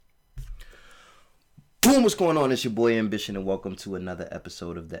Boom, what's going on? It's your boy Ambition, and welcome to another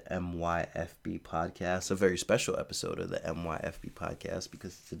episode of the MYFB podcast. A very special episode of the MYFB podcast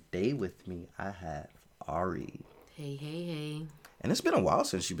because today with me I have Ari. Hey. And it's been a while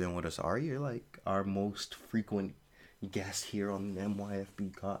since you've been with us, Ari. You're like our most frequent guest here on the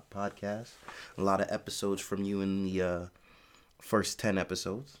MYFB podcast. A lot of episodes from you in the first 10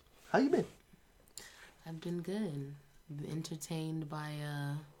 episodes. How you been? I've been good. Been entertained by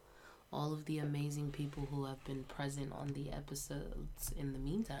all of the amazing people who have been present on the episodes in the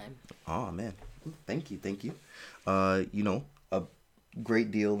meantime. Oh, man. Thank you. A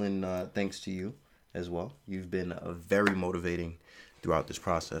great deal and thanks to you as well. You've been very motivating throughout this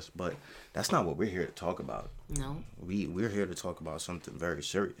process, but that's not what we're here to talk about. No. We're here to talk about something very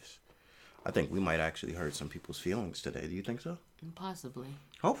serious. I think we might actually hurt some people's feelings today. Do you think so? Possibly.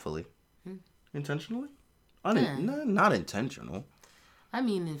 Hopefully. Intentionally? Yeah. Not intentional. I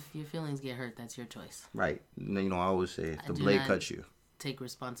mean, if your feelings get hurt, that's your choice. Right. I always say, if the blade cuts you, take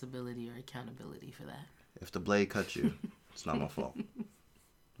responsibility or accountability for that. If the blade cuts you, it's not my fault.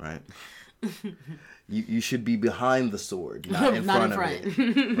 Right? You should be behind the sword, not in front of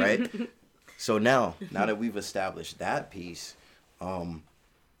it. Right? So now that we've established that piece,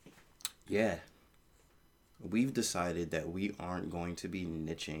 we've decided that we aren't going to be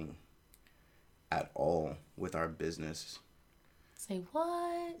niching at all with our business. Say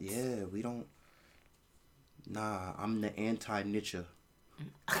what? Yeah, we don't. Nah, I'm the anti-nicher.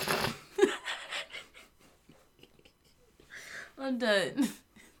 I'm done.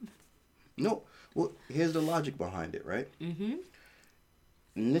 No, well, here's the logic behind it, right? Mm-hmm.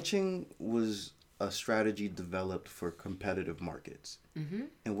 Niching was a strategy developed for competitive markets. Mm-hmm.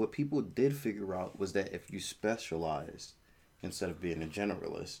 And what people did figure out was that if you specialize, instead of being a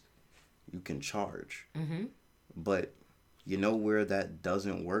generalist, you can charge. Mm-hmm. But you know where that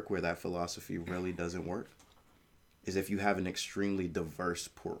doesn't work, where that philosophy really doesn't work? Is if you have an extremely diverse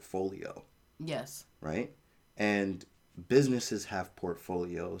portfolio. Yes. Right? And businesses have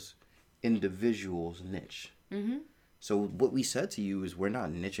portfolios. Individuals niche. Mm-hmm. So what we said to you is we're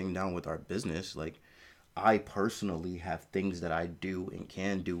not niching down with our business. Like, I personally have things that I do and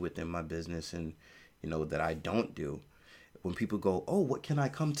can do within my business and, that I don't do. When people go, oh, what can I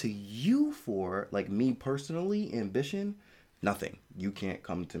come to you for? Like, me personally, Ambition, nothing. You can't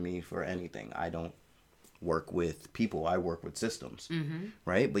come to me for anything. I don't work with people. I work with systems. Mm-hmm.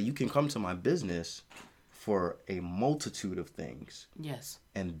 Right? But you can come to my business for a multitude of things. Yes.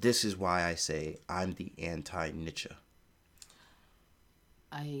 And this is why I say I'm the anti-niche.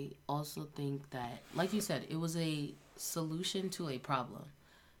 I also think that, like you said, it was a solution to a problem.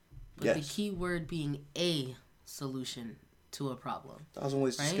 But yes. The key word being a solution to a problem. 1,000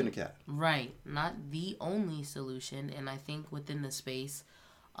 ways to skin a cat. Right. Not the only solution. And I think within the space,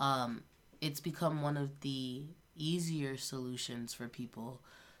 it's become one of the easier solutions for people.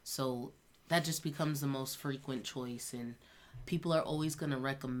 So that just becomes the most frequent choice. And people are always going to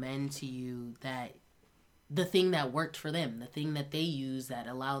recommend to you that the thing that worked for them, the thing that they use that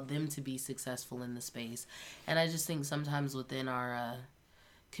allowed them to be successful in the space. And I just think sometimes within our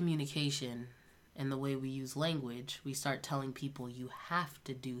communication and the way we use language, we start telling people you have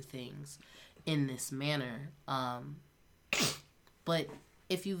to do things in this manner. But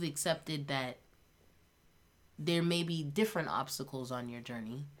if you've accepted that there may be different obstacles on your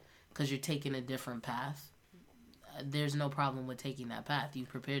journey because you're taking a different path, there's no problem with taking that path. You've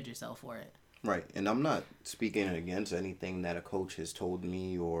prepared yourself for it. Right. And I'm not speaking against anything that a coach has told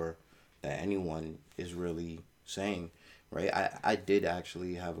me or that anyone is really saying, right? I did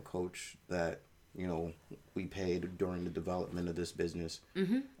actually have a coach that, we paid during the development of this business,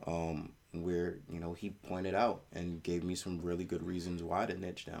 where, he pointed out and gave me some really good reasons why to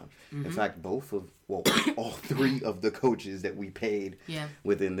niche down. Mm-hmm. In fact, all three of the coaches that we paid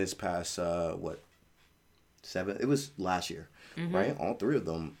within this past, 7, it was last year, right? All three of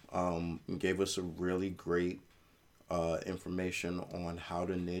them gave us a really great information on how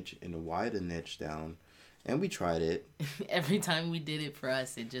to niche and why to niche down. And we tried it. Every time we did it for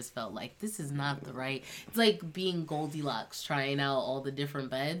us, it just felt like this is not the right. It's like being Goldilocks, trying out all the different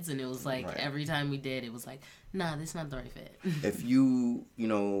beds. And it was like Every time we did, it was like, nah, this is not the right fit. If you,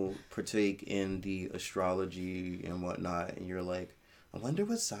 partake in the astrology and whatnot, and you're like, I wonder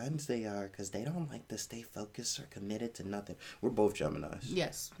what signs they are because they don't like to stay focused or committed to nothing. We're both Geminis.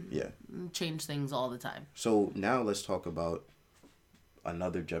 Yes. Yeah. Change things all the time. So now let's talk about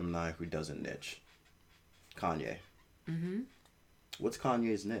another Gemini who doesn't niche. Kanye. Mm-hmm. What's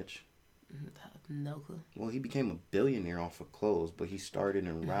Kanye's niche? No clue. Well, he became a billionaire off of clothes, but he started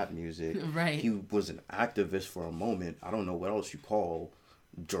in rap music. Right. He was an activist for a moment. I don't know what else you call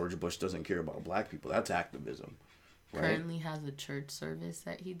George Bush doesn't care about black people. That's activism. Right? Currently has a church service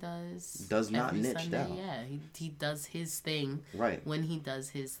that he does. Does not every niche Sunday. down. Yeah, he does his thing. Right. When he does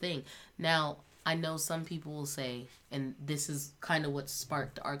his thing. Now, I know some people will say, and this is kind of what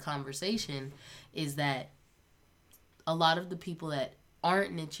sparked our conversation, is that a lot of the people that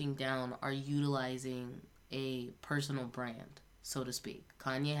aren't niching down are utilizing a personal brand, so to speak.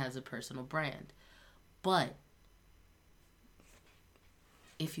 Kanye has a personal brand. But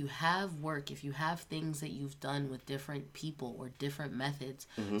if you have work, if you have things that you've done with different people or different methods,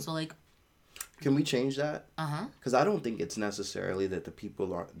 so like, can we change that? Uh-huh. Because I don't think it's necessarily that the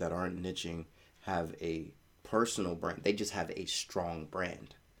people that aren't niching have a personal brand. They just have a strong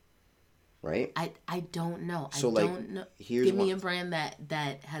brand, right? I don't know. So I like, don't know. here's Give me one. a brand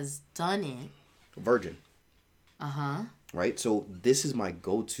that has done it. Virgin. Uh-huh. Right? So this is my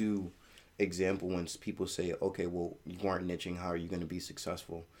go-to example when people say, okay, well, you aren't niching. How are you going to be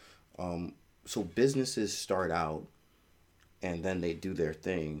successful? So businesses start out and then they do their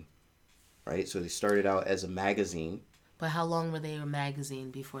thing, right? So they started out as a magazine. But how long were they a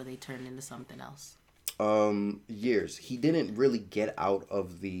magazine before they turned into something else? Years. He didn't really get out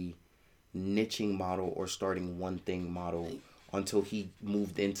of the niching model or starting one thing model until he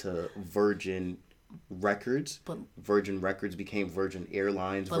moved into Virgin Records. But Virgin Records became Virgin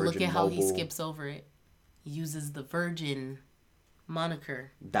Airlines. But Virgin look at how Mobile. he skips over it. He uses the Virgin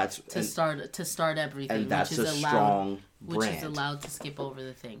moniker to start everything, and that's which is a strong which brand. is allowed to skip over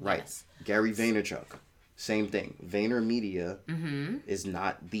the thing. Right. Yes. Gary Vaynerchuk, same thing. VaynerMedia is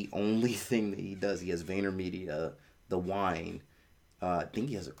not the only thing that he does. He has VaynerMedia, the wine. I think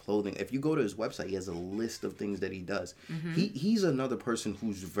he has a clothing. If you go to his website, he has a list of things that he does. He's another person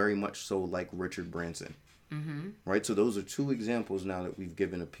who's very much so like Richard Branson. Right? So those are two examples now that we've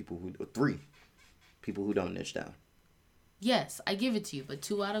given of people who, three people who don't niche down. Yes, I give it to you. But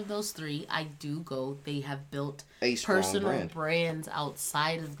 2 out of those 3, I do go. They have built A strong personal brands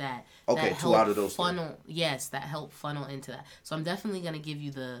outside of that. Okay, that 2 out of those funnel. 3. Yes, that help funnel into that. So I'm definitely gonna give you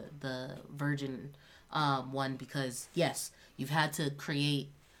the Virgin one because yes, you've had to create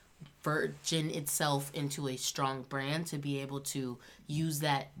Virgin itself into a strong brand to be able to use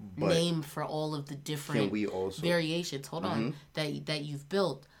that name for all of the different variations. Hold on, that you've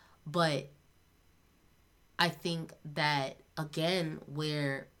built, but I think that, again,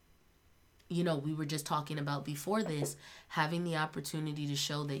 where, you know, we were just talking about before this, having the opportunity to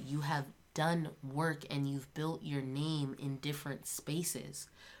show that you have done work and you've built your name in different spaces,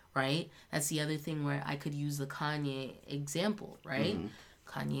 right? That's the other thing where I could use the Kanye example, right?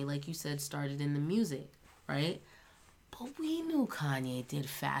 Kanye, like you said, started in the music, right? But we knew Kanye did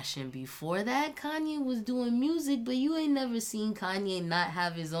fashion before that. Kanye was doing music, but you ain't never seen Kanye not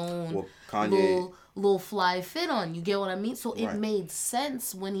have his own little fly fit on. You get what I mean? So it made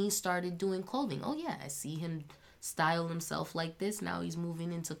sense when he started doing clothing. Oh yeah, I see him style himself like this. Now he's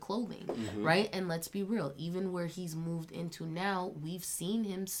moving into clothing, right? And let's be real, even where he's moved into now, we've seen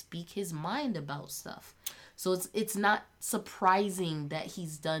him speak his mind about stuff. So it's not surprising that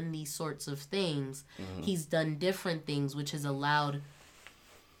he's done these sorts of things. He's done different things, which has allowed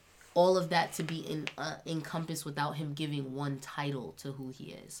all of that to be encompassed without him giving one title to who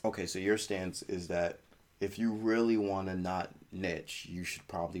he is. Okay, so your stance is that if you really want to not niche, you should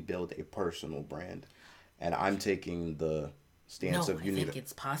probably build a personal brand. And I'm taking the stance of you I think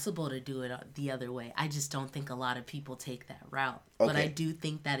it's possible to do it the other way. I just don't think a lot of people take that route. Okay. But I do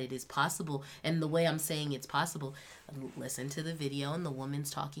think that it is possible. And the way I'm saying it's possible, listen to the video and the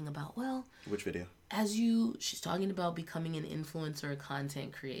woman's talking about, well... Which video? She's talking about becoming an influencer, a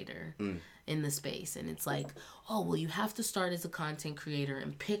content creator in the space. And it's like, oh, well, you have to start as a content creator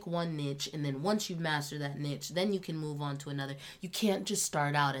and pick one niche. And then once you master that niche, then you can move on to another. You can't just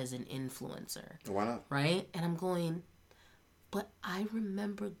start out as an influencer. Why not? Right? And I'm going... But I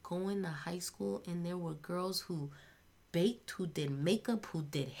remember going to high school and there were girls who baked, who did makeup, who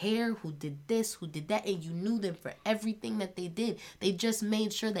did hair, who did this, who did that. And you knew them for everything that they did. They just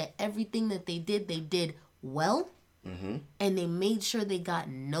made sure that everything that they did well. And they made sure they got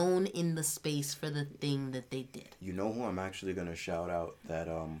known in the space for the thing that they did. You know who I'm actually going to shout out that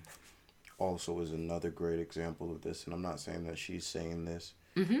also is another great example of this. And I'm not saying that she's saying this.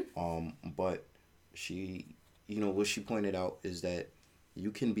 But she... You know, what she pointed out is that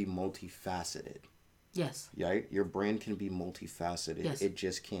you can be multifaceted. Yes. Right? Your brand can be multifaceted. Yes. It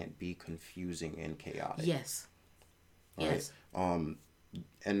just can't be confusing and chaotic. Yes. Right? Yes.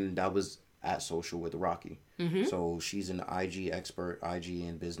 And that was at Social with Rocky. So she's an IG expert, IG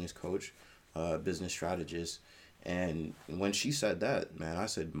and business coach, business strategist. And when she said that, man, I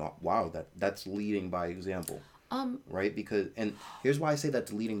said, wow, that's leading by example. Right? Because, and here's why I say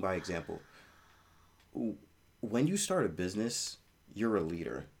that's leading by example. When you start a business, you're a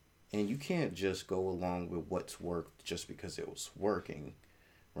leader. And you can't just go along with what's worked just because it was working,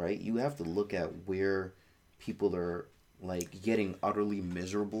 right? You have to look at where people are like getting utterly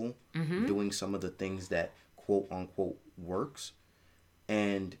miserable doing some of the things that quote unquote works.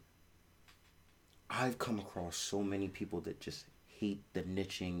 And I've come across so many people that just hate the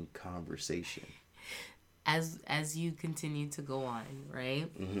niching conversation. As you continue to go on,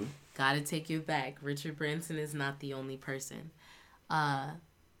 right? Gotta take you back. Richard Branson is not the only person.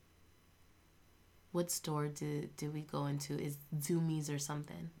 What store did we go into? Is Zoomies or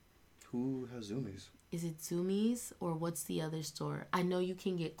something? Who has Zoomies? Is it Zoomies or what's the other store? I know you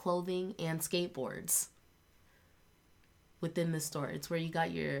can get clothing and skateboards within the store. It's where you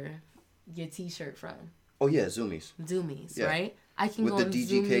got your t-shirt from. Oh yeah, Zoomies. Zoomies, yeah. Right? I can with go the on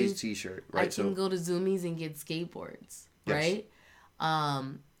DGK's Zoomies, t-shirt, right? I can go to Zoomies and get skateboards, yes.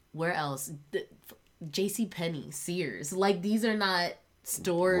 Right? Where else? JCPenney, Sears. Like, these are not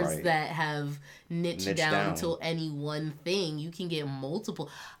stores right. that have niched down to any one thing. You can get multiple.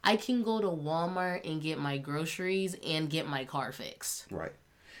 I can go to Walmart and get my groceries and get my car fixed. Right.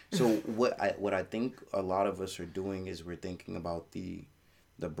 So what I think a lot of us are doing is we're thinking about the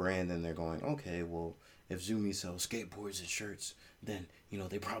brand and they're going, okay, well, if Zoomies sells skateboards and shirts, then, you know,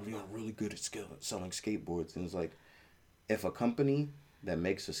 they probably aren't really good at selling skateboards. And it's like, if a company that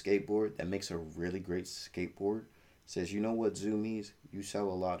makes a skateboard, that makes a really great skateboard, says, you know what, Zoomies, you sell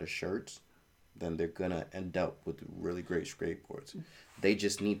a lot of shirts, then they're going to end up with really great skateboards. They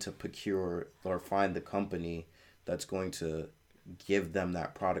just need to procure or find the company that's going to give them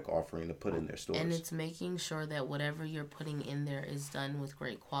that product offering to put in their stores. And it's making sure that whatever you're putting in there is done with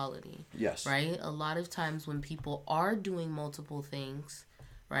great quality. Yes. Right? A lot of times when people are doing multiple things,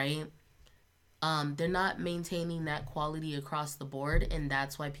 right, they're not maintaining that quality across the board, and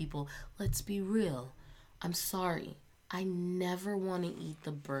that's why people, let's be real, I'm sorry, I never want to eat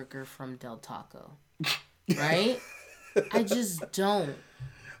the burger from Del Taco. Right? I just don't.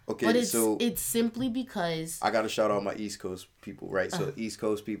 Okay, but it's simply because I gotta shout out my East Coast people, right? So East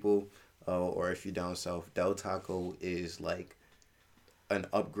Coast people, or if you're down south, Del Taco is like an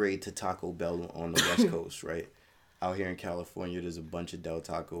upgrade to Taco Bell on the West Coast, right? Out here in California, there's a bunch of Del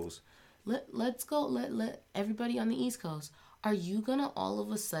Tacos. Let's go. Let everybody on the East Coast. Are you gonna all of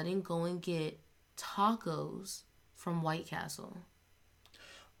a sudden go and get tacos from White Castle?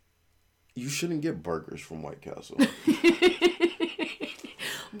 You shouldn't get burgers from White Castle.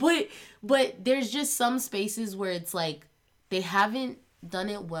 But there's just some spaces where it's like they haven't done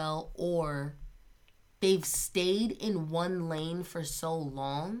it well, or they've stayed in one lane for so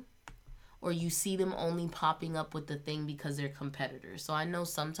long, or you see them only popping up with the thing because they're competitors. So I know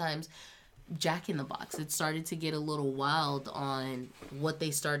sometimes Jack in the Box, it started to get a little wild on what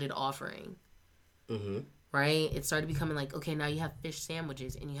they started offering. Mm-hmm. Right? It started becoming like, okay, now you have fish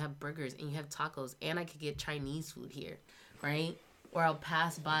sandwiches and you have burgers and you have tacos and I could get Chinese food here. Right? Or I'll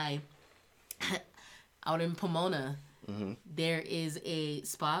pass by out in Pomona. Mm-hmm. There is a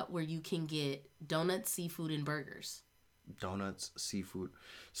spot where you can get donuts, seafood, and burgers. Donuts, seafood.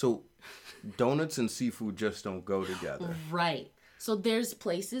 So donuts and seafood just don't go together. Right. So there's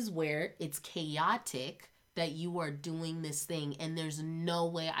places where it's chaotic that you are doing this thing, and there's no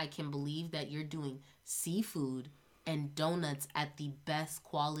way I can believe that you're doing seafood and donuts at the best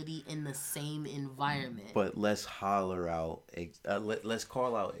quality in the same environment. But let's holler out. Let's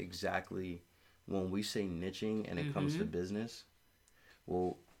call out exactly when we say niching and it comes to business.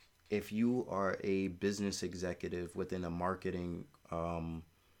 Well, if you are a business executive within a marketing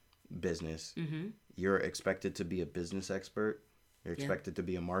business, you're expected to be a business expert. You're expected to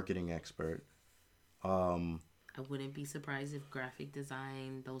be a marketing expert. I wouldn't be surprised if graphic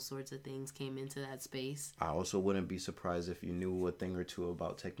design, those sorts of things came into that space. I also wouldn't be surprised if you knew a thing or two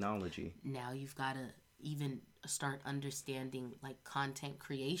about technology. Now you've got to even start understanding like content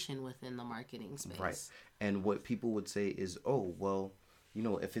creation within the marketing space. Right. And what people would say is, oh, well, you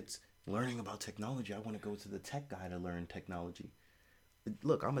know, if it's learning about technology, I want to go to the tech guy to learn technology.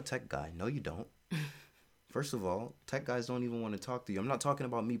 Look, I'm a tech guy. No, you don't. First of all, tech guys don't even want to talk to you. I'm not talking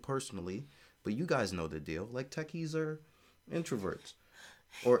about me personally, but you guys know the deal. Like, techies are introverts.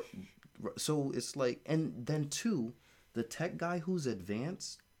 So it's like, and then two, the tech guy who's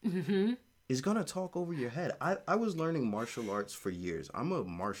advanced is going to talk over your head. I was learning martial arts for years. I'm a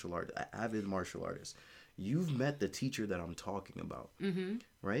avid martial artist. You've met the teacher that I'm talking about,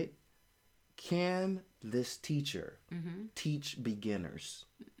 right? Can this teacher teach beginners?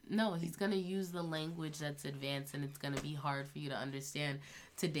 No, he's going to use the language that's advanced and it's going to be hard for you to understand.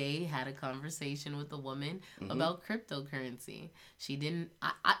 Today, had a conversation with a woman about cryptocurrency. She didn't,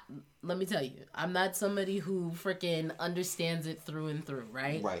 let me tell you, I'm not somebody who freaking understands it through and through,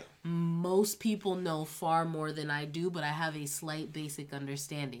 right? Right. Most people know far more than I do, but I have a slight basic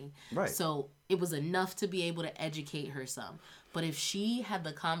understanding. Right. So it was enough to be able to educate her some. But if she had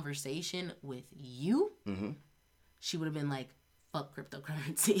the conversation with you, she would have been like, fuck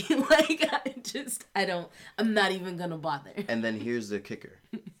cryptocurrency. I'm not even gonna bother. And then here's the kicker.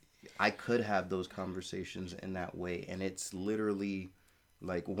 I could have those conversations in that way, and it's literally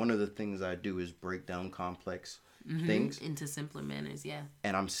like one of the things I do is break down complex things into simpler manners, yeah.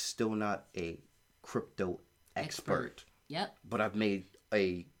 And I'm still not a crypto expert. Yep. But I've made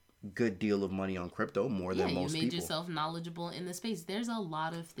a good deal of money on crypto, more than most people. You made yourself knowledgeable in the space. There's a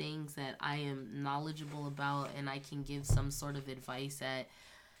lot of things that I am knowledgeable about and I can give some sort of advice at.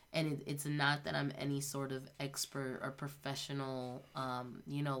 And it's not that I'm any sort of expert or professional,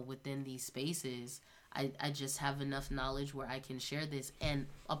 within these spaces. I just have enough knowledge where I can share this. And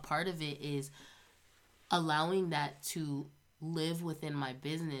a part of it is allowing that to live within my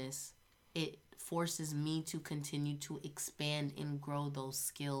business. It forces me to continue to expand and grow those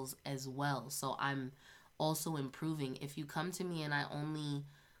skills as well. So I'm also improving. If you come to me and I only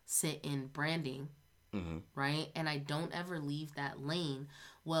sit in branding, right, and I don't ever leave that lane,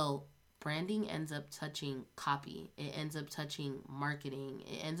 well, branding ends up touching copy. It ends up touching marketing.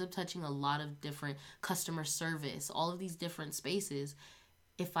 It ends up touching a lot of different customer service, all of these different spaces.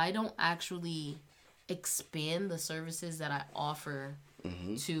 If I don't actually expand the services that I offer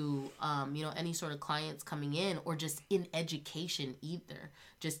to any sort of clients coming in, or just in education either,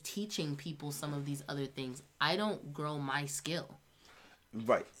 just teaching people some of these other things, I don't grow my skill.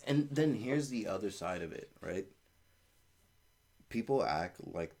 Right. And then here's the other side of it, right? People act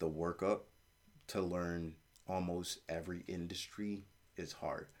like the workup to learn almost every industry is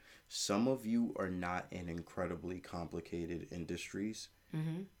hard. Some of you are not in incredibly complicated industries,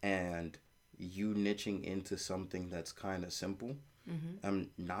 and you niching into something that's kind of simple.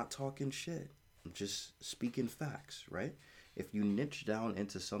 I'm not talking shit. I'm just speaking facts, right? If you niche down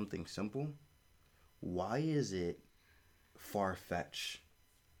into something simple, why is it far-fetched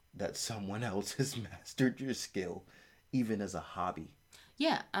that someone else has mastered your skill, even as a hobby?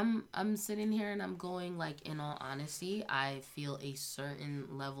 Yeah, I'm sitting here and I'm going, like, in all honesty, I feel a certain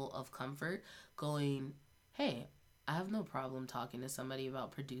level of comfort going, hey, I have no problem talking to somebody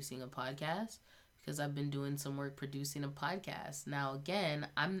about producing a podcast, because I've been doing some work producing a podcast. Now, again,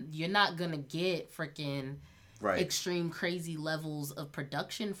 you're not going to get freaking extreme crazy levels of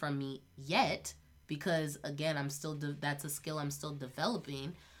production from me yet, because, again, that's a skill I'm still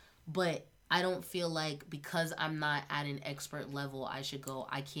developing. But I don't feel like because I'm not at an expert level, I should go,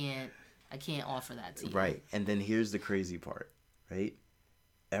 I can't offer that to you. Right. And then here's the crazy part, right?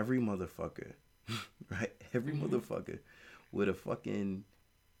 Every motherfucker, right? Every motherfucker with a fucking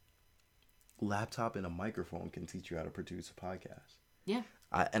laptop and a microphone can teach you how to produce a podcast. Yeah.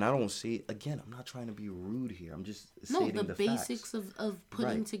 I don't see, again, I'm not trying to be rude here. I'm just stating the basics facts. of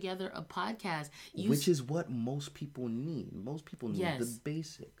putting together a podcast. Which is what most people need. Most people need the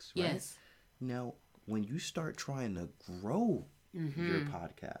basics, right? Yes. Now, when you start trying to grow your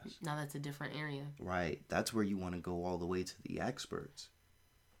podcast. Now that's a different area. Right. That's where you want to go all the way to the experts.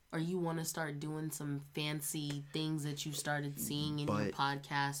 Or you want to start doing some fancy things that you started seeing in your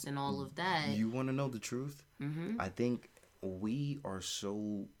podcast and all of that. You want to know the truth? I think we are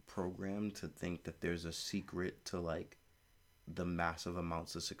so programmed to think that there's a secret to, like, the massive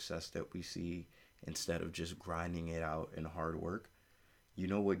amounts of success that we see instead of just grinding it out in hard work. You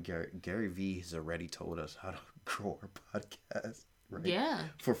know what? Gary Vee has already told us how to grow our podcast, right? Yeah.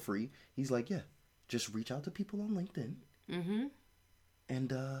 For free. He's like, yeah, just reach out to people on LinkedIn.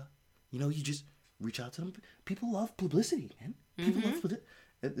 And, you just reach out to them. People love publicity, man. People love publicity.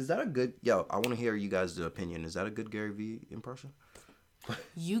 Is that a good... Yo, I want to hear you guys' opinion. Is that a good Gary Vee impression?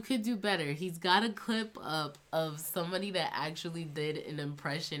 You could do better. He's got a clip up of somebody that actually did an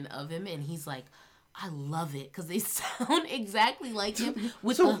impression of him, and he's like, I love it, because they sound exactly like him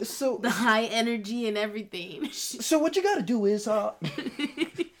with the high energy and everything. So what you got to do is... But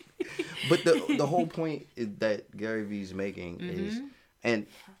the whole point that Gary Vee's making is... And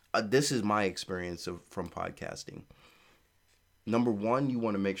this is my experience from podcasting. Number one, you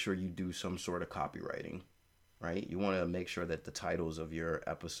want to make sure you do some sort of copywriting, right? You want to make sure that the titles of your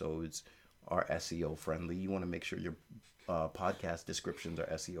episodes are SEO friendly. You want to make sure your podcast descriptions are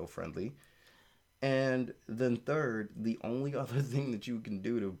SEO friendly. And then third, the only other thing that you can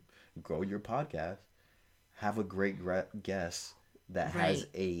do to grow your podcast, have a great guest that has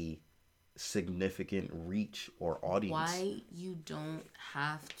a significant reach or audience. Why you don't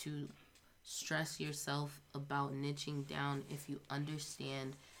have to stress yourself about niching down if you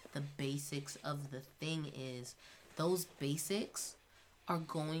understand the basics of the thing is those basics are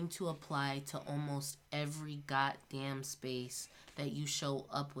going to apply to almost every goddamn space that you show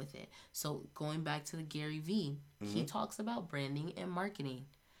up with it. So going back to the Gary Vee, he talks about branding and marketing.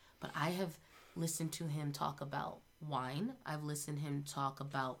 But I have listened to him talk about wine. I've listened to him talk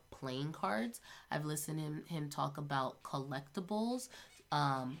about playing cards. I've listened to him talk about collectibles,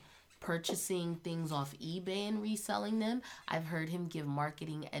 purchasing things off eBay and reselling them. I've heard him give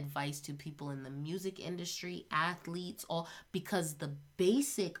marketing advice to people in the music industry, athletes, all because the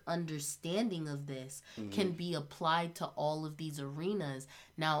basic understanding of this can be applied to all of these arenas.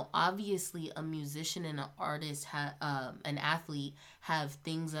 Now, obviously, a musician and an artist, an athlete have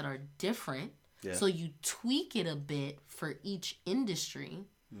things that are different. Yeah. So you tweak it a bit for each industry.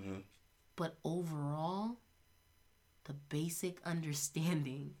 But overall, the basic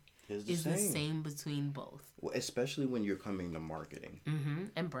understanding is the same between both. Well, especially when you're coming to marketing.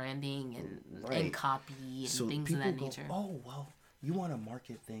 And branding and copy and so things of that nature. Oh, well, you want to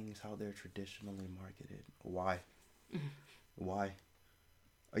market things how they're traditionally marketed. Why? Why?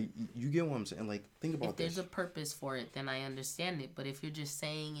 You get what I'm saying? Like, think about this. If there's a purpose for it, then I understand it. But if you're just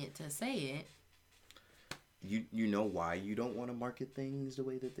saying it to say it. You know why you don't want to market things the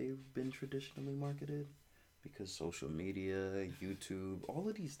way that they've been traditionally marketed? Because social media, YouTube, all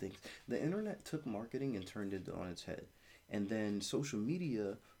of these things, the internet took marketing and turned it on its head. And then social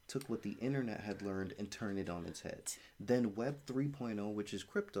media took what the internet had learned and turned it on its head. Then Web 3.0, which is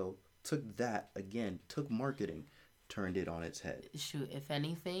crypto, took that again, took marketing, turned it on its head. Shoot, if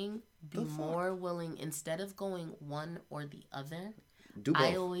anything, be more willing, instead of going one or the other, do both.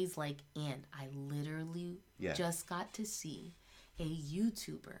 I always I literally just got to see a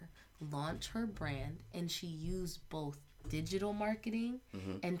YouTuber launch her brand, and she used both digital marketing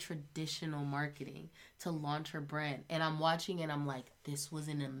and traditional marketing to launch her brand. And I'm watching and I'm like, this was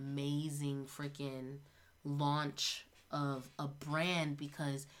an amazing freaking launch of a brand,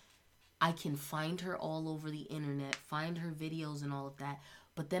 because I can find her all over the internet, find her videos and all of that,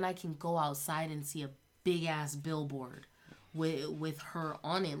 but then I can go outside and see a big ass billboard with her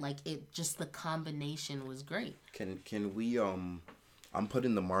on it. Like, it just, the combination was great. Can we I'm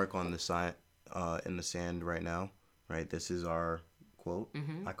putting the mark on the side in the sand right now, right? This is our quote.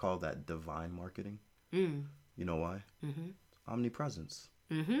 I call that divine marketing. You know why? Omnipresence.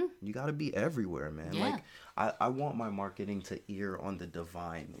 You got to be everywhere, man. Yeah. Like, I want my marketing to ear on the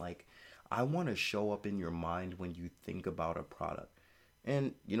divine. Like, I want to show up in your mind when you think about a product.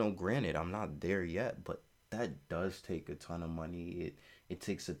 And, granted, I'm not there yet, but that does take a ton of money. It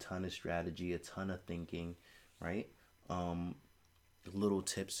takes a ton of strategy, a ton of thinking, right? Little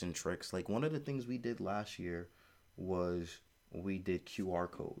tips and tricks. Like, one of the things we did last year was we did QR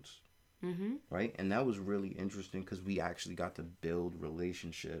codes, right? And that was really interesting because we actually got to build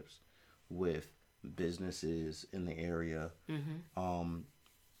relationships with businesses in the area.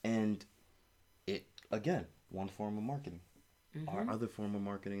 And it, again, one form of marketing. Our other form of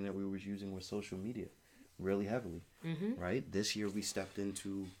marketing that we were using was social media really heavily, right? This year we stepped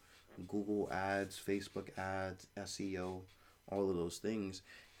into Google ads, Facebook ads, SEO, all of those things.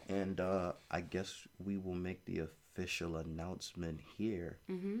 And I guess we will make the official announcement here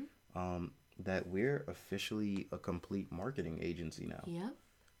that we're officially a complete marketing agency now. Yep.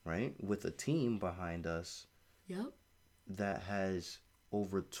 Right? With a team behind us. Yep. That has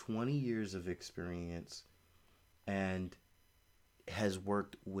over 20 years of experience and has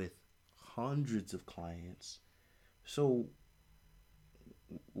worked with hundreds of clients. So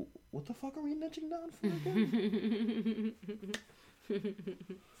what the fuck are we niching down for again?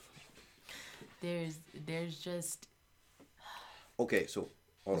 There's just... Okay, so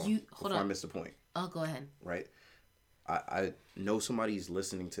hold on. Before I miss the point. Oh, go ahead. Right? I know somebody's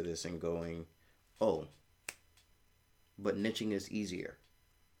listening to this and going, oh, but niching is easier.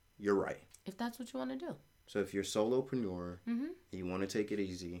 You're right. If that's what you want to do. So if you're a solopreneur and you want to take it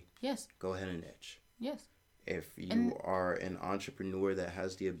easy, yes, go ahead and niche. Yes. If you are an entrepreneur that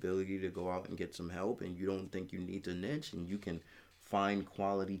has the ability to go out and get some help and you don't think you need to niche, and you can find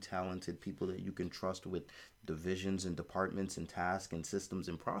quality, talented people that you can trust with divisions and departments and tasks and systems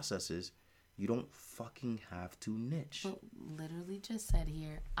and processes, you don't fucking have to niche. But literally just said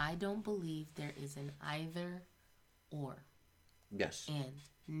here, I don't believe there is an either or. Yes. And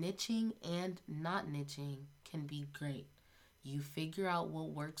niching and not niching can be great. You figure out what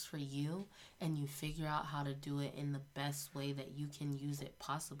works for you, and you figure out how to do it in the best way that you can use it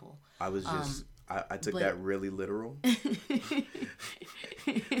possible. I took that really literal. I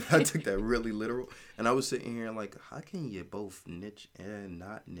took that really literal. And I was sitting here like, how can you both niche and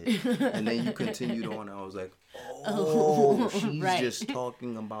not niche? And then you continued on. And I was like, she's right. just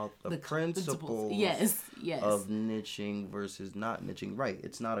talking about the principles yes. of niching versus not niching. Right.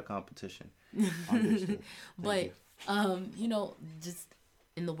 It's not a competition. Understood. But, just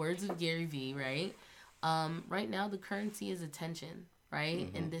in the words of Gary Vee, right? Right now, the currency is attention, right?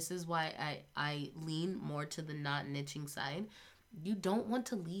 Mm-hmm. And this is why I lean more to the not niching side. You don't want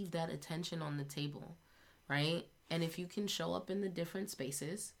to leave that attention on the table, right? And if you can show up in the different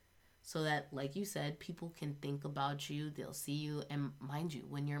spaces so that, like you said, people can think about you, they'll see you. And mind you,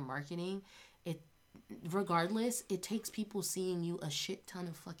 when you're marketing, regardless, it takes people seeing you a shit ton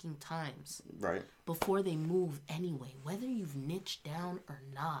of fucking times. Right. Before they move anyway, whether you've niched down or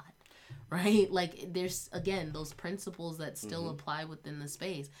not. Right? Like, there's, again, those principles that still apply within the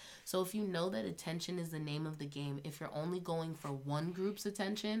space. So if you know that attention is the name of the game, if you're only going for one group's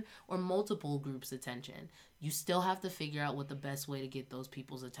attention or multiple groups' attention, you still have to figure out what the best way to get those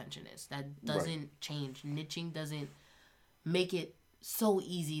people's attention is. That doesn't change. Niching doesn't make it so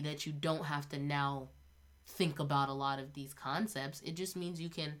easy that you don't have to now think about a lot of these concepts. It just means you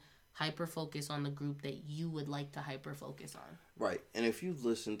can hyper focus on the group that you would like to hyper focus on. Right. And if you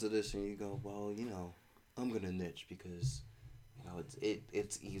listen to this and you go, well, I'm gonna niche because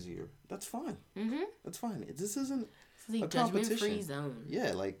it's easier. That's fine. Mm-hmm. That's fine. This isn't a judgment-free zone.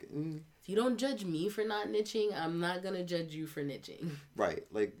 Yeah, like if you don't judge me for not niching, I'm not gonna judge you for niching. Right.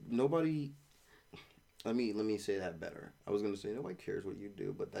 Like nobody. Let me say that better. I was gonna say nobody cares what you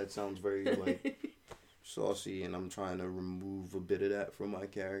do, but that sounds very like saucy, and I'm trying to remove a bit of that from my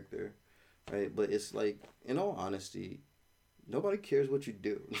character, right? But it's like, in all honesty, nobody cares what you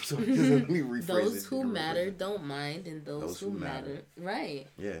do. So let me rephrase those who matter don't mind, and those who matter, right?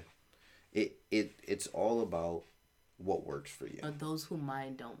 Yeah, it's all about what works for you. Or those who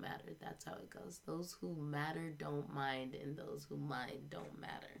mind don't matter. That's how it goes. Those who matter don't mind, and those who mind don't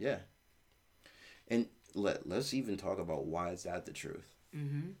matter. Yeah. And let's even talk about why is that the truth,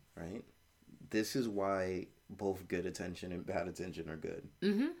 right? This is why both good attention and bad attention are good.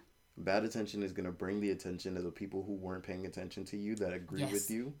 Mm-hmm. Bad attention is going to bring the attention of the people who weren't paying attention to you, that agree with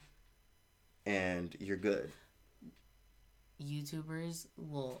you, and you're good. YouTubers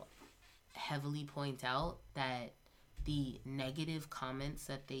will heavily point out that the negative comments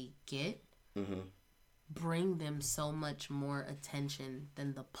that they get bring them so much more attention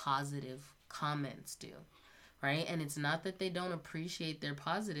than the positive comments do, right? And it's not that they don't appreciate their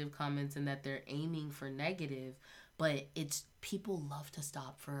positive comments and that they're aiming for negative, but it's people love to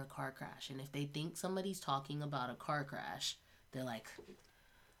stop for a car crash. And if they think somebody's talking about a car crash, they're like,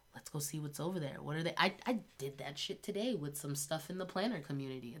 let's go see what's over there. What are they? I did that shit today with some stuff in the planner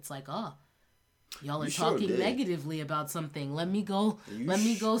community. It's like, y'all are talking negatively about something. Let me go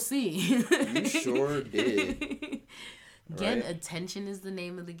see. You sure did. Again, attention is the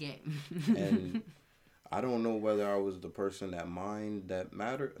name of the game. And I don't know whether I was the person that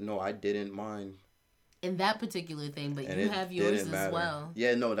mattered. No, I didn't mind. In that particular thing, but you have yours as well.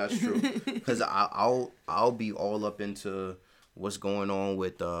 Yeah, no, that's true. Because I'll be all up into what's going on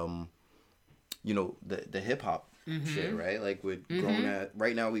with the hip hop shit, right? Like with grown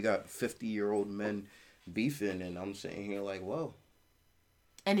right now we got 50-year-old men beefing, and I'm sitting here like, whoa.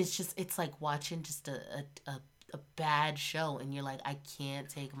 And it's like watching just a bad show, and you're like, I can't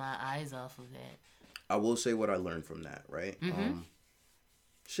take my eyes off of it. I will say what I learned from that, right?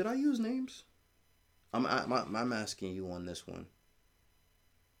 Should I use names? I'm asking you on this one.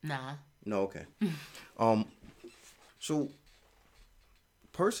 Nah. No, okay. So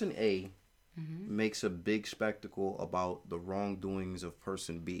person A makes a big spectacle about the wrongdoings of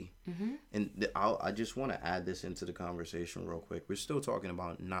person B. And I just want to add this into the conversation real quick. We're still talking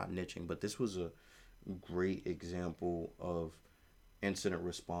about not niching, but this was a great example of incident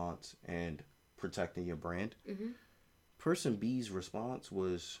response and protecting your brand. Person B's response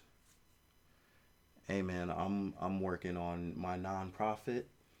was, hey man, I'm working on my nonprofit.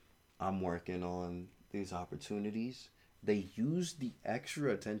 I'm working on these opportunities. They used the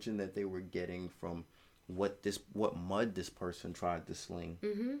extra attention that they were getting from what mud this person tried to sling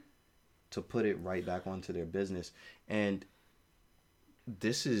to put it right back onto their business. And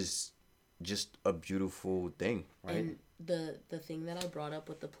this is just a beautiful thing, right? And the thing that I brought up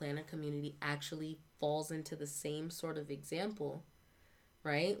with the planner community actually falls into the same sort of example,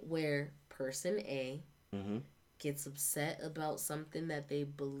 right? Where person A gets upset about something that they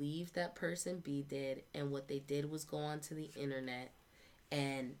believe that person B did, and what they did was go onto the internet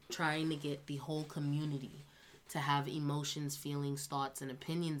and trying to get the whole community to have emotions, feelings, thoughts, and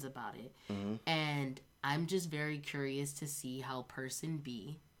opinions about it. Mm-hmm. And I'm just very curious to see how person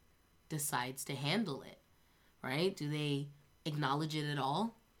B decides to handle it, right? Do they acknowledge it at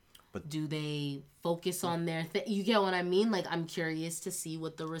all? But do they focus on their thing? You get what I mean? Like, I'm curious to see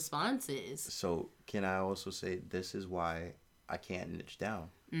what the response is. So can I also say this is why I can't niche down,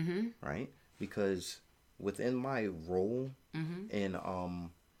 right? Because within my role in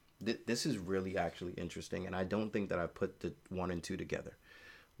this is really actually interesting, and I don't think that I put the 1 and 2 together.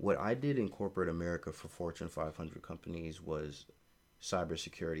 What I did in corporate America for Fortune 500 companies was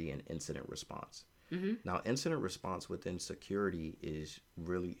cybersecurity and incident response. Now, incident response within security is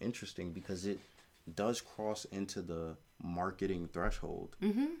really interesting because it does cross into the marketing threshold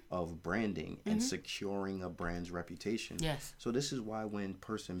of branding and securing a brand's reputation. Yes. So this is why when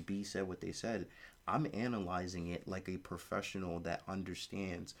person B said what they said, I'm analyzing it like a professional that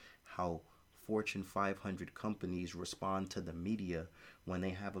understands how Fortune 500 companies respond to the media when they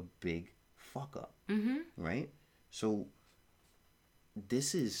have a big fuck up, right? So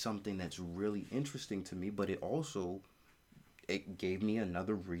this is something that's really interesting to me, but it gave me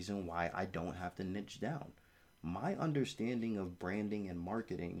another reason why I don't have to niche down. My understanding of branding and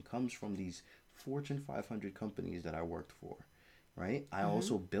marketing comes from these Fortune 500 companies that I worked for, right? I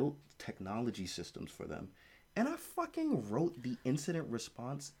also built technology systems for them, and I fucking wrote the incident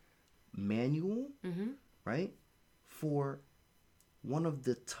response manual, right, for one of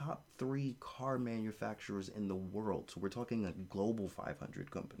the top 3 car manufacturers in the world. So we're talking a global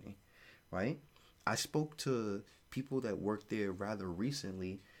 500 company, right? I spoke to people that worked there rather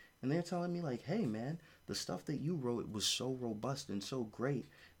recently, and they're telling me like, hey man, the stuff that you wrote was so robust and so great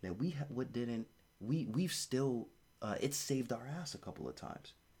that we've still it saved our ass a couple of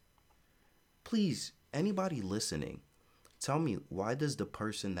times. Please, anybody listening, tell me, why does the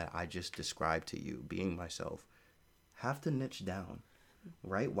person that I just described to you, being myself, have to niche down?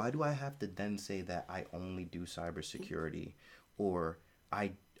 Right? Why do I have to then say that I only do cybersecurity, or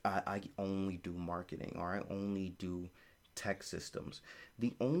I only do marketing, or I only do tech systems?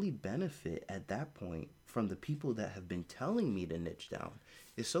 The only benefit at that point from the people that have been telling me to niche down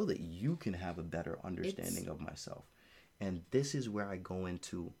is so that you can have a better understanding of myself. And this is where I go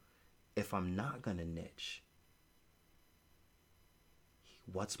into, if I'm not going to niche,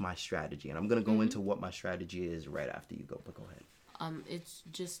 what's my strategy? And I'm going to go into what my strategy is right after you go, but go ahead. It's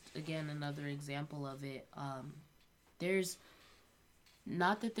just, again, another example of it. There's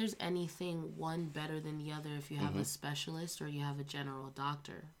not that there's anything one better than the other if you have a specialist or you have a general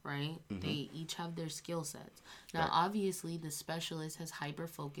doctor, right? They each have their skill sets. Now, obviously, the specialist has hyper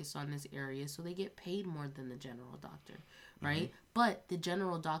focus on this area, so they get paid more than the general doctor, right? But the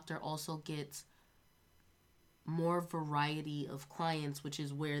general doctor also gets more variety of clients, which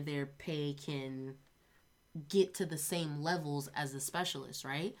is where their pay can get to the same levels as the specialist,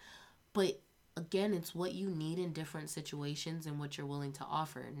 right? But again, it's what you need in different situations and what you're willing to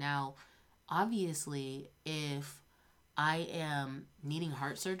offer. Now, obviously, if I am needing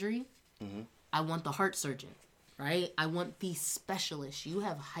heart surgery, I want the heart surgeon, right? I want the specialist. You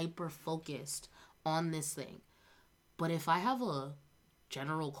have hyper focused on this thing. But if I have a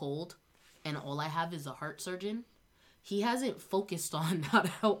general cold and all I have is a heart surgeon, he hasn't focused on how to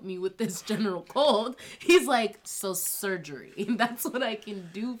help me with this general cold. He's like, so surgery. That's what I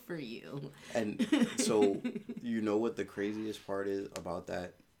can do for you. And so, you know what the craziest part is about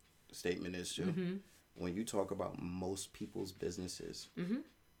that statement is, too? When you talk about most people's businesses,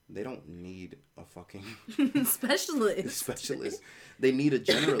 they don't need a fucking specialist. They need a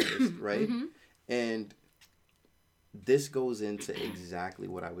generalist, right? And this goes into exactly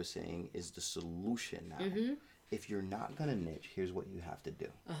what I was saying is the solution now. If you're not going to niche, here's what you have to do.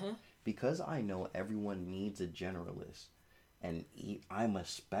 Because I know everyone needs a generalist, and I'm a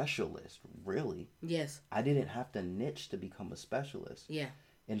specialist, really. Yes. I didn't have to niche to become a specialist. Yeah.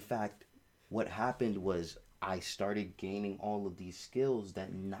 In fact, what happened was I started gaining all of these skills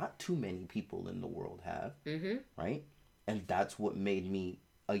that not too many people in the world have, right? And that's what made me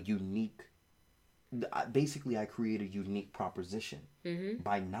a unique... Basically, I create a unique proposition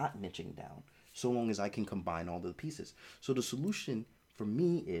by not niching down, so long as I can combine all the pieces. So the solution for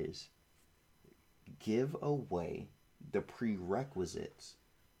me is give away the prerequisites,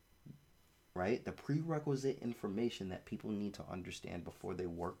 right? The prerequisite information that people need to understand before they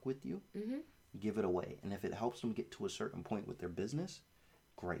work with you, give it away. And if it helps them get to a certain point with their business,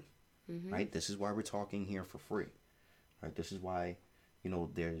 great, right? This is why we're talking here for free, right? This is why,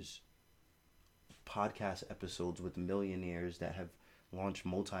 there's podcast episodes with millionaires that have launched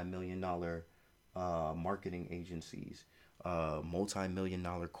multi-million-dollar marketing agencies.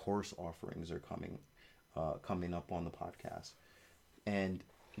 Multi-million-dollar course offerings are coming up on the podcast, and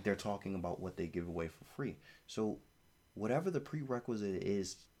they're talking about what they give away for free. So whatever the prerequisite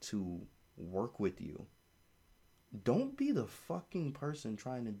is to work with you, don't be the fucking person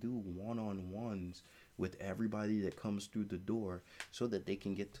trying to do one-on-ones with everybody that comes through the door so that they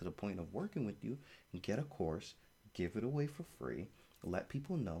can get to the point of working with you. Get a course, give it away for free, let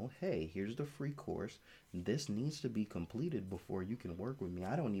people know, hey, here's the free course. This needs to be completed before you can work with me.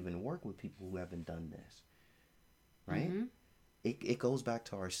 I don't even work with people who haven't done this. Right? Mm-hmm. It goes back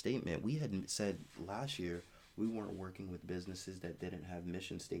to our statement. We had said last year we weren't working with businesses that didn't have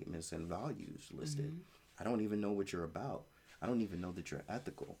mission statements and values listed. Mm-hmm. I don't even know what you're about. I don't even know that you're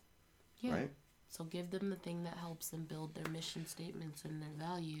ethical. Yeah. Right? So give them the thing that helps them build their mission statements and their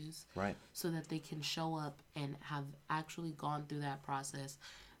values. Right. So that they can show up and have actually gone through that process,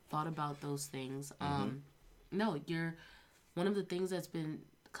 thought about those things. Mm-hmm. No, one of the things that's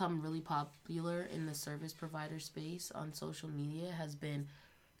become really popular in the service provider space on social media has been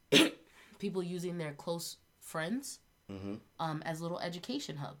people using their close friends as little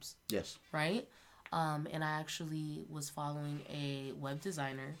education hubs. Yes. Right? And I actually was following a web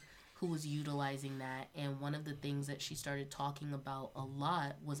designer who was utilizing that, and one of the things that she started talking about a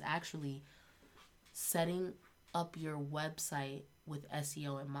lot was actually setting up your website with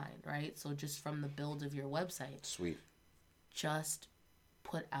SEO in mind, right? So just from the build of your website. Sweet. Just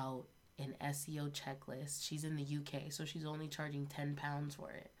put out an SEO checklist. She's in the UK, so she's only charging £10 for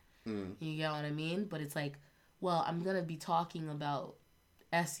it. Mm. You get what I mean? But it's like, well, I'm going to be talking about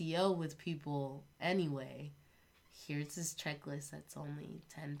SEO with people anyway. Here's this checklist that's only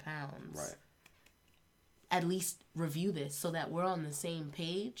 £10. Right. At least review this so that we're on the same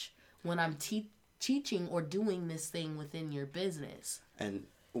page when I'm teaching or doing this thing within your business. And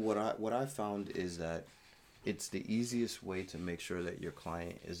what I found is that it's the easiest way to make sure that your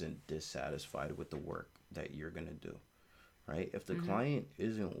client isn't dissatisfied with the work that you're going to do. Right? If the client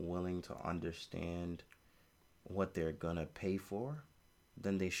isn't willing to understand what they're going to pay for,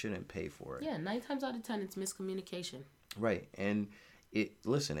 then they shouldn't pay for it. Yeah, 9 times out of 10, it's miscommunication. Right. And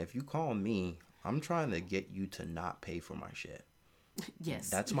listen, if you call me, I'm trying to get you to not pay for my shit. Yes.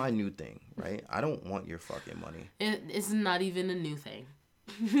 That's my new thing, right? I don't want your fucking money. It's not even a new thing.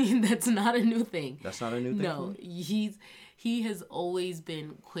 That's not a new thing. That's not a new thing? No, he has always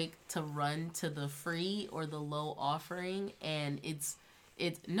been quick to run to the free or the low offering, and it's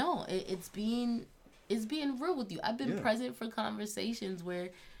being real with you. I've been present for conversations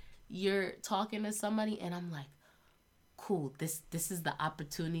where you're talking to somebody and I'm like, cool, this is the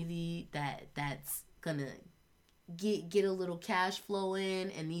opportunity that's gonna get a little cash flow in,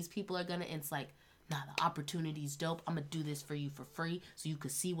 and these people are gonna, and it's like, nah, the opportunity's dope. I'm gonna do this for you for free so you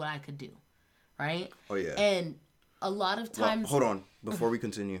could see what I could do. Right? Oh yeah. And a lot of times, hold on, before we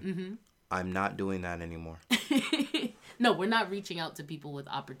continue. I'm not doing that anymore. No, we're not reaching out to people with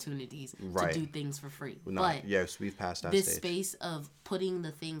opportunities to do things for free. But yes, we've passed that this stage. Space of putting the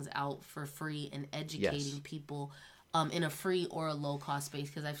things out for free and educating people in a free or a low cost space,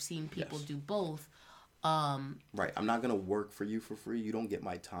 because I've seen people do both. Right. I'm not going to work for you for free. You don't get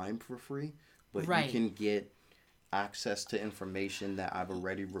my time for free, but you can get access to information that I've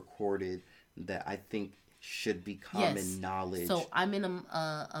already recorded that I think should be common knowledge. So I'm in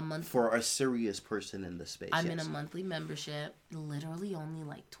a month for a serious person in the space. I'm in a monthly membership, literally only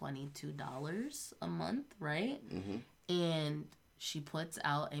like $22 a month, right? And she puts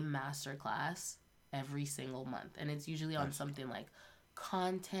out a masterclass every single month, and it's usually on something like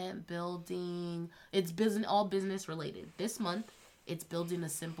content building. It's all business related. This month, it's building a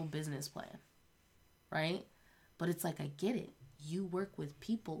simple business plan, right? But it's like, I get it. You work with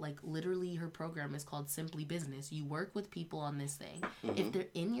people, like literally her program is called Simply Business. You work with people on this thing. If they're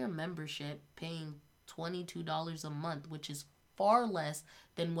in your membership paying $22 a month, which is far less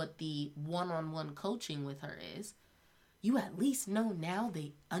than what the one-on-one coaching with her is, you at least know now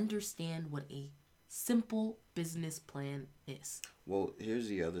they understand what a simple business plan is. Well, here's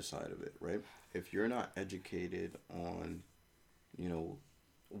the other side of it, right? If you're not educated on,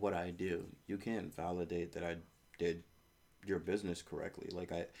 what I do, you can't validate that I did your business correctly.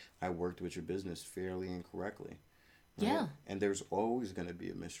 Like I worked with your business fairly and correctly. Right? Yeah. And there's always going to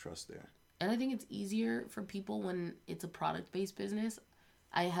be a mistrust there. And I think it's easier for people when it's a product-based business.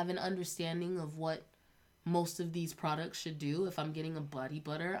 I have an understanding of what most of these products should do. If I'm getting a body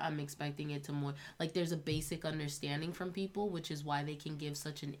butter, I'm expecting it to more, like there's a basic understanding from people, which is why they can give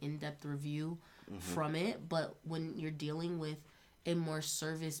such an in-depth review from it. But when you're dealing with a more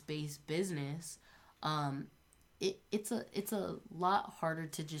service-based business, It's a lot harder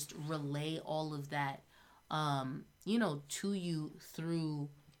to just relay all of that, to you through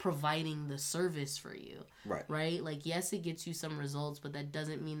providing the service for you. Right? Like, yes, it gets you some results, but that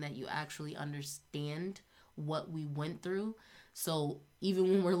doesn't mean that you actually understand what we went through. So even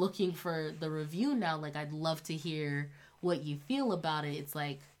when we're looking for the review now, like, I'd love to hear what you feel about it. It's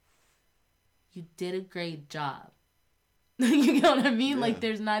like, you did a great job. You know what I mean? Yeah. Like,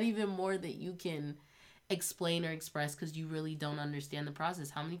 there's not even more that you can explain or express because you really don't understand the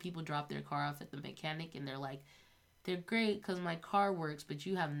process. How many people drop their car off at the mechanic and they're like, they're great because my car works, but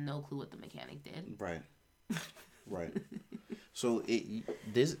you have no clue what the mechanic did. Right. Right. So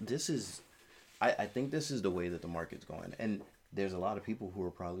this is, I think this is the way that the market's going. And there's a lot of people who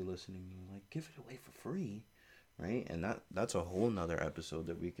are probably listening like, give it away for free. Right. And that's a whole nother episode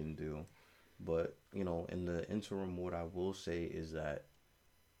that we can do. But, in the interim, what I will say is that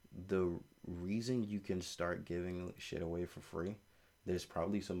the reason you can start giving shit away for free, there's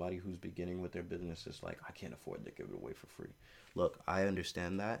probably somebody who's beginning with their business is like, I can't afford to give it away for free. Look, I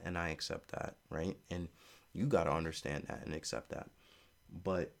understand that and I accept that, right? And you got to understand that and accept that.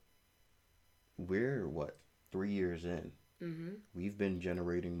 But we're, 3 years in? Mm-hmm. We've been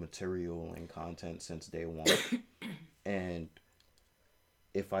generating material and content since day one. And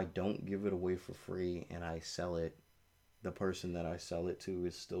if I don't give it away for free and I sell it, the person that I sell it to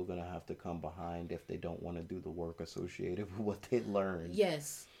is still going to have to come behind if they don't want to do the work associated with what they learned.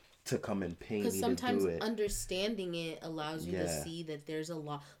 Yes. To come and pay me to do it. Because sometimes understanding it allows you to see that there's a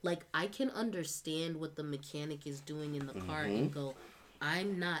lot. Like, I can understand what the mechanic is doing in the car and go,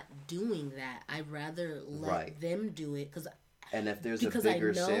 I'm not doing that. I'd rather let them do it. And if there's a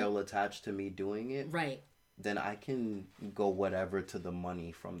bigger sale attached to me doing it. Right. Then I can go whatever to the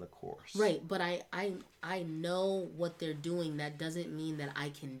money from the course. Right, but I know what they're doing. That doesn't mean that I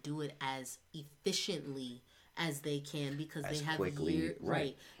can do it as efficiently as they can because they have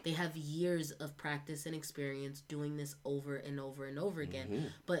right. They have years of practice and experience doing this over and over and over again. Mm-hmm.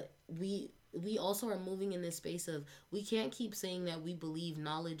 But we also are moving in this space of we can't keep saying that we believe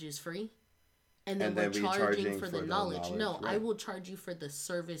knowledge is free. And then we're charging for the knowledge. No, right. I will charge you for the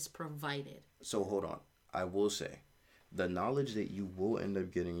service provided. So hold on. I will say, the knowledge that you will end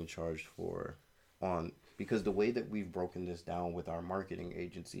up getting charged for because the way that we've broken this down with our marketing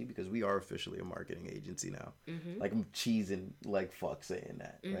agency, because we are officially a marketing agency now. Mm-hmm. Like, I'm cheesing like fuck saying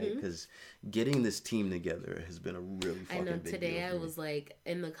that, right? Because getting this team together has been a really fucking big deal. I know today I was like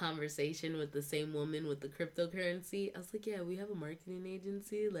in the conversation with the same woman with the cryptocurrency. I was like, yeah, we have a marketing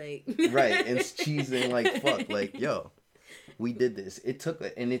agency. Like, right. And it's cheesing like fuck. Like, yo. We did this. It took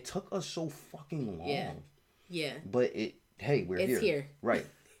us so fucking long. Yeah. Yeah. But we're here. It's here. Right.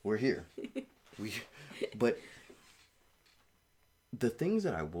 We're here. But the things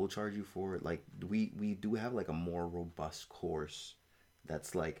that I will charge you for, like, we do have like a more robust course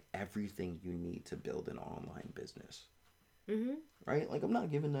that's like everything you need to build an online business. Mm-hmm. Right? Like, I'm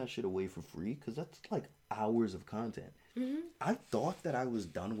not giving that shit away for free because that's like hours of content. Mm-hmm. I thought that I was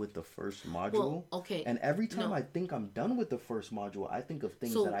done with the first module. Well, okay. And every time I think I'm done with the first module, I think of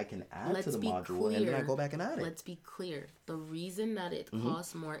things that I can add to the module, and then I go back and add it. Let's be clear. The reason that it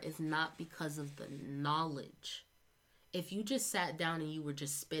costs more is not because of the knowledge. If you just sat down and you were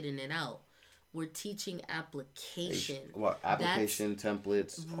just spitting it out, we're teaching application. Application,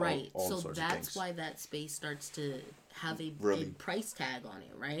 templates, right. All sorts of things. So that's why that space starts to have a price tag on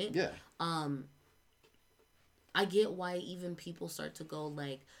it, right? Yeah. I get why even people start to go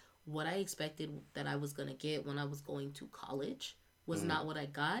like, what I expected that I was going to get when I was going to college was not what I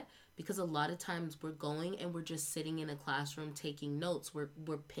got. Because a lot of times we're going and we're just sitting in a classroom taking notes. We're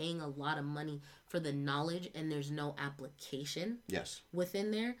paying a lot of money for the knowledge and there's no application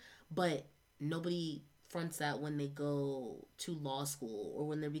within there. But nobody fronts that when they go to law school or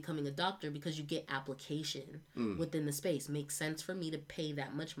when they're becoming a doctor because you get application within the space. Makes sense for me to pay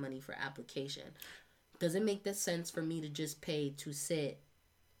that much money for application. Doesn't make that sense for me to just pay to sit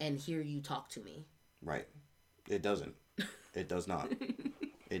and hear you talk to me. Right. It doesn't. It does not.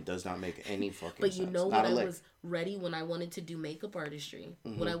 It does not make any fucking sense. But you know what I was ready when I wanted to do makeup artistry?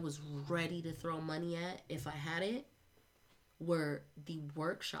 Mm-hmm. What I was ready to throw money at if I had it were the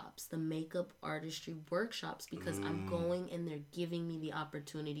workshops, the makeup artistry workshops, because I'm going and they're giving me the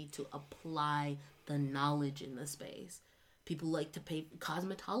opportunity to apply the knowledge in the space. People like to pay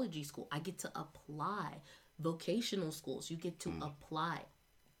cosmetology school. I get to apply. Vocational schools, you get to apply.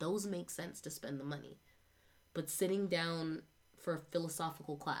 Those make sense to spend the money. But sitting down for a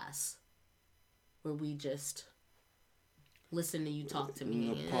philosophical class where we just listen to you talk to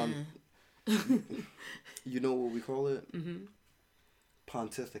me. You know what we call it?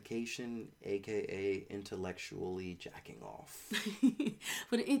 pontification, aka intellectually jacking off.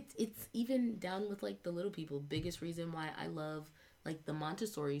 But it's even down with like the little people. Biggest reason why I love like the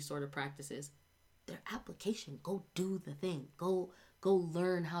Montessori sort of practices, their application. Go do the thing. Go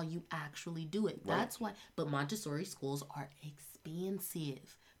learn how you actually do it. Right. That's why. But Montessori schools are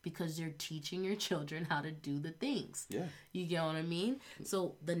expensive because you're teaching your children how to do the things. Yeah. You get what I mean?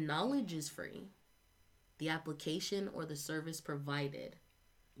 So the knowledge is free. The application or the service provided,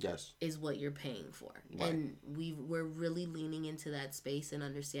 yes, is what you're paying for. Right. And we're really leaning into that space and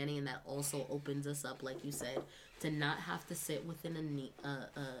understanding, and that also opens us up, like you said, to not have to sit within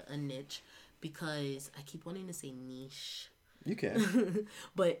a niche, because I keep wanting to say niche. You can.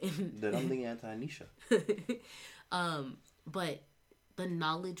 But then I'm the anti-niche. But the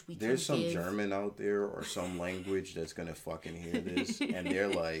knowledge we there's can some German out there or some language that's gonna fucking hear this and they're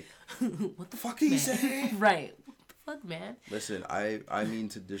like, what the fuck are you saying? Right. What the fuck, man? Listen, I mean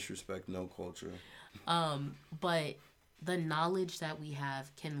to disrespect no culture. But the knowledge that we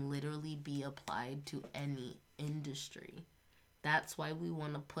have can literally be applied to any industry. That's why we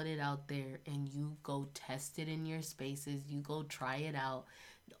want to put it out there and you go test it in your spaces. You go try it out.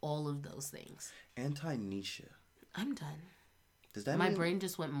 All of those things. Anti-niche. I'm done. Does that my mean... brain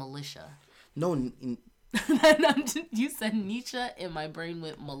just went militia. No. You said Nietzsche and my brain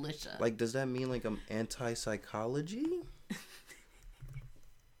went militia. Like, does that mean like I'm anti-psychology?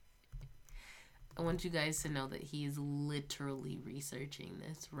 I want you guys to know that he is literally researching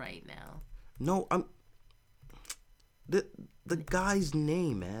this right now. No, I'm... The guy's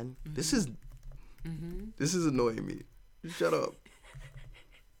name, man. Mm-hmm. This is annoying me. Shut up.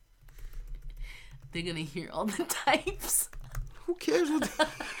 They're gonna hear all the types. Who cares what?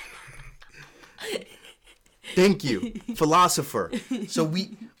 Thank you, philosopher. So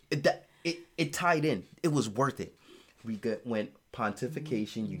it tied in. It was worth it. We went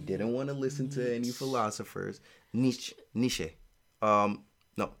pontification. You didn't want to listen to any philosophers. Nietzsche. No,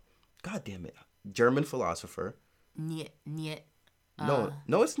 God damn it. German philosopher. No,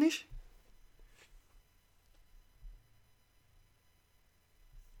 it's Nietzsche.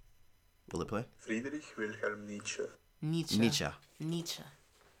 Will it play? Friedrich Wilhelm Nietzsche. Nietzsche.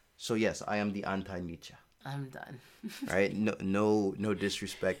 So yes, I am the anti-Nietzsche. I'm done. All right, no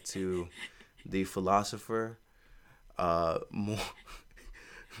disrespect to the philosopher.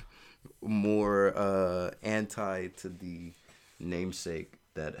 More anti to the namesake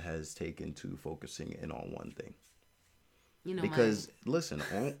that has taken to focusing in on one thing. You know, because listen,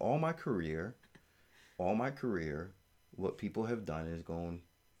 all my career, what people have done is going,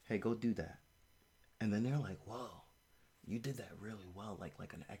 hey, go do that, and then they're like, whoa, you did that really well, like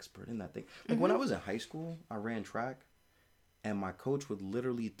an expert in that thing. Like when I was in high school, I ran track, and my coach would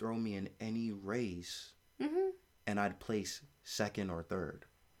literally throw me in any race, and I'd place second or third,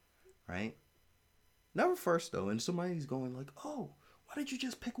 right? Never first though. And somebody's going like, oh, why did you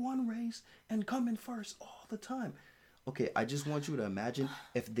just pick one race and come in first all the time? Okay, I just want you to imagine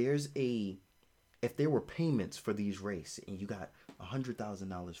if there were payments for these races and you got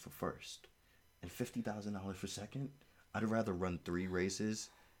 $100,000 for first and $50,000 for second, I'd rather run 3 races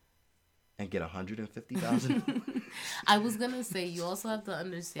and get $150,000. I was gonna say, you also have to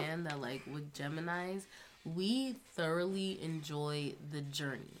understand that, like with Geminis, we thoroughly enjoy the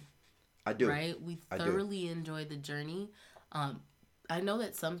journey. I do. Right? We thoroughly enjoy the journey. I know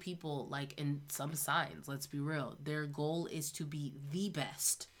that some people, like in some signs, let's be real, their goal is to be the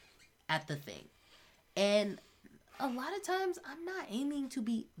best at the thing. And a lot of times I'm not aiming to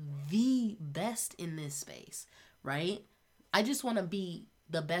be the best in this space, right? I just want to be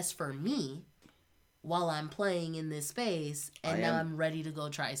the best for me while I'm playing in this space, and now I'm ready to go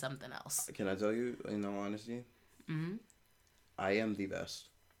try something else. Can I tell you, in all honesty? Mm-hmm. I am the best.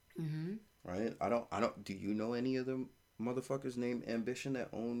 Mm-hmm. Right? I don't. Do you know any of the motherfuckers named Ambition that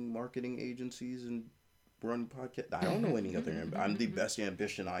own marketing agencies and run podcasts? I don't know any other. I'm the best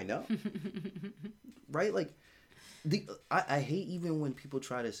Ambition I know. Right? Like, I hate even when people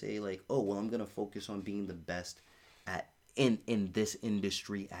try to say like, oh, well, I'm gonna focus on being the best at in this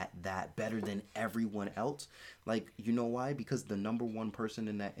industry at that, better than everyone else. Like, you know why? Because the number one person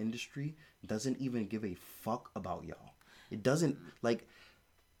in that industry doesn't even give a fuck about y'all. It doesn't, like,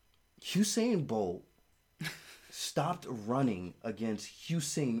 Usain Bolt stopped running against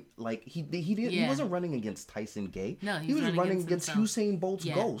Usain, like he didn't, he wasn't running against Tyson Gay. No, he was running against Usain Bolt's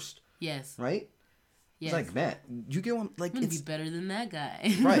ghost. Yes. Right? Yes. It's like, man, you get one, like, it's be better than that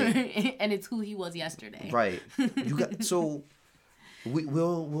guy. Right. And it's who he was yesterday. Right. You got, so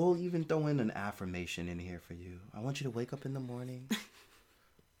we'll even throw in an affirmation in here for you. I want you to wake up in the morning,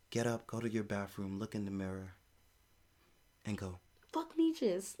 get up, go to your bathroom, look in the mirror, and go, Fuck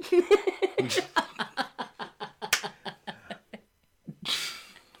niches.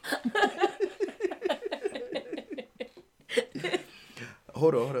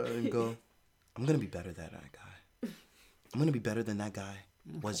 Hold on, and go. I'm gonna be better than that guy. I'm gonna be better than that guy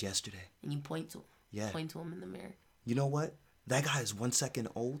was yesterday. And you point to him. Yeah. Point to him in the mirror. You know what? That guy is 1 second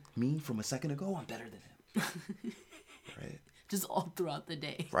old. Me from a second ago, I'm better than him. Right. Just all throughout the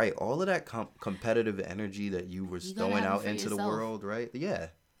day. Right. All of that competitive energy that you were throwing out into the world, right? Yeah.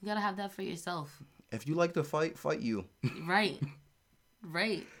 You gotta have that for yourself. If you like to fight you. Right.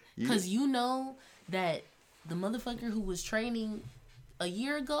 Right. Because you know that the motherfucker who was training a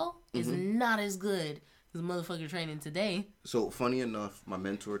year ago is not as good as the motherfucker training today. So, funny enough, my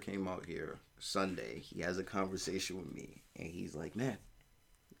mentor came out here Sunday. He has a conversation with me. And he's like, man,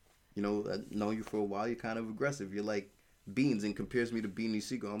 you know, I've known you for a while. You're kind of aggressive. You're like Beans, and compares me to Beanie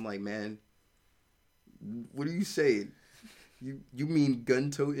Siegel. I'm like, man, what are you saying? You mean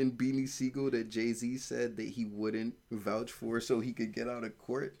gun-toting Beanie Siegel that Jay-Z said that he wouldn't vouch for so he could get out of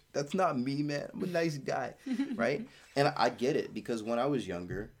court? That's not me, man. I'm a nice guy, right? And I get it, because when I was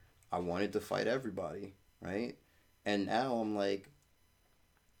younger, I wanted to fight everybody, right? And now I'm like,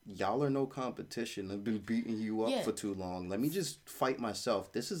 y'all are no competition. I've been beating you up for too long. Let me just fight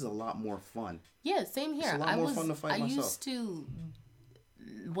myself. This is a lot more fun. Yeah, same here. It's a lot more fun to fight myself. Used to...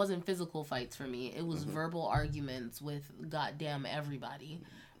 wasn't physical fights for me. It was verbal arguments with goddamn everybody,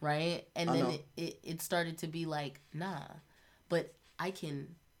 right? And then it started to be like, nah, but I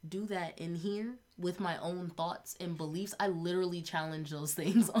can do that in here with my own thoughts and beliefs. I literally challenge those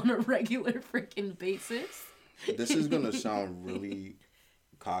things on a regular freaking basis. This is gonna sound really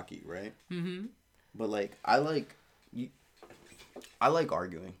cocky, right? Mm-hmm. But like, I like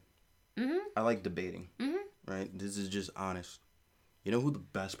arguing. Mm-hmm. I like debating. Mm-hmm. Right? This is just honest. You know who the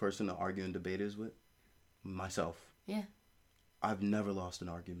best person to argue and debate is with? Myself. Yeah. I've never lost an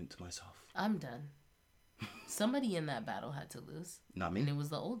argument to myself. I'm done. Somebody in that battle had to lose. Not me. And it was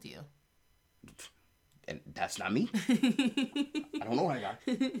the old you. And that's not me. I don't know that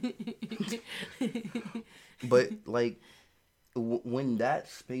guy. But like, when that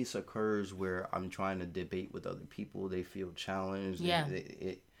space occurs where I'm trying to debate with other people, they feel challenged. Yeah.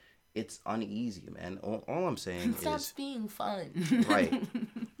 It's uneasy, man. All I'm saying is... It stops being fun. Right.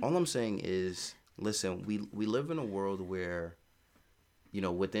 All I'm saying is, listen, we live in a world where, you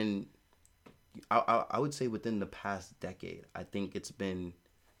know, within... I would say within the past decade, I think it's been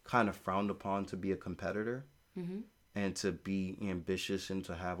kind of frowned upon to be a competitor and to be ambitious and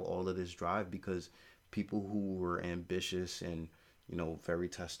to have all of this drive, because people who were ambitious and, you know, very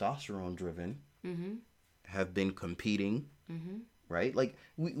testosterone driven have been competing, right? Like,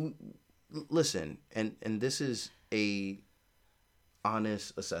 we listen, and this is a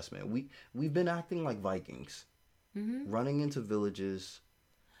honest assessment. We've been acting like Vikings, running into villages,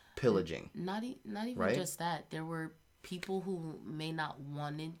 pillaging. Not even right? just that. There were people who may not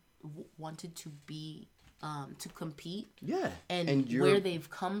wanted to be to compete. Yeah, and where they've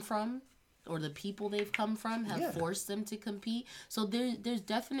come from, or the people they've come from, have forced them to compete. So there's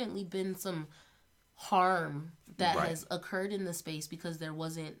definitely been some harm that has occurred in the space because there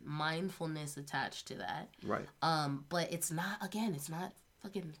wasn't mindfulness attached to that. Right. But it's not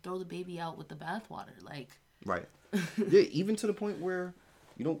fucking throw the baby out with the bathwater. Like. Right. Yeah, even to the point where,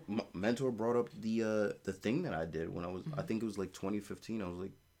 you know, my mentor brought up the thing that I did when I was, I think it was like 2015. I was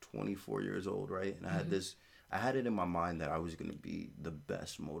like 24 years old, right? And I had it in my mind that I was going to be the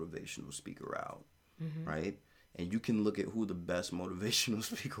best motivational speaker out, right? And you can look at who the best motivational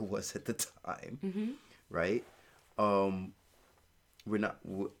speaker was at the time, right? We're not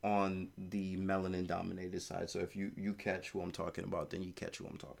on the melanin-dominated side. So if you catch who I'm talking about, then you catch who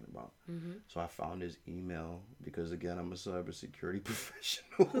I'm talking about. So I found his email because, again, I'm a cybersecurity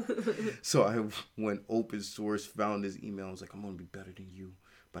professional. So I went open source, found his email. I was like, I'm going to be better than you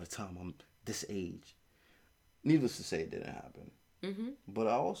by the time I'm this age. Needless to say, it didn't happen. But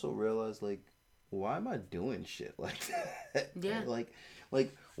I also realized, like, why am I doing shit like that? Yeah. Like,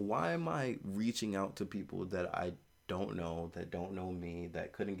 why am I reaching out to people that I don't know, that don't know me,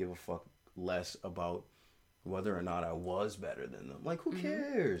 that couldn't give a fuck less about whether or not I was better than them? Like, who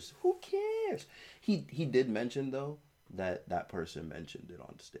cares? Who cares? He did mention, though, that person mentioned it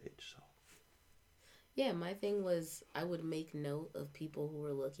on stage, so. Yeah, my thing was I would make note of people who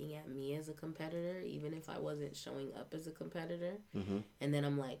were looking at me as a competitor, even if I wasn't showing up as a competitor. And then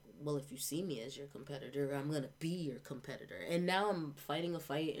I'm like, well, if you see me as your competitor, I'm going to be your competitor. And now I'm fighting a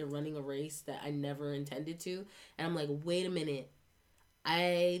fight and running a race that I never intended to. And I'm like, wait a minute.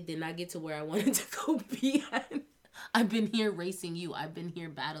 I did not get to where I wanted to go be at. I've been here racing you. I've been here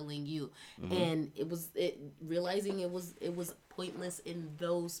battling you. And realizing it was pointless in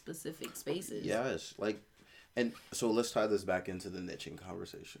those specific spaces. Yes, like, and so let's tie this back into the niching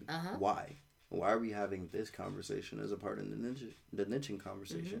conversation. Why? Why are we having this conversation as a part of the niching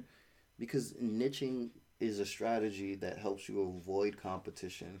conversation? Because niching is a strategy that helps you avoid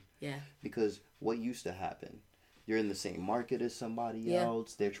competition. Yeah. Because what used to happen? You're in the same market as somebody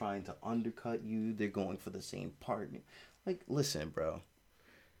else. They're trying to undercut you. They're going for the same partner. Like, listen, bro.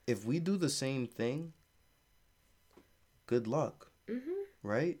 If we do the same thing, good luck.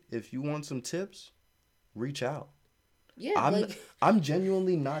 Right? If you want some tips, reach out. Yeah, I'm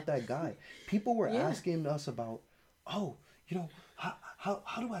genuinely not that guy. People were asking us about, oh, you know, how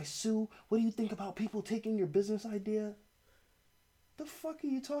do I sue? What do you think about people taking your business idea? The fuck are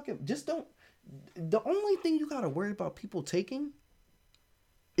you talking? Just don't. The only thing you gotta worry about people taking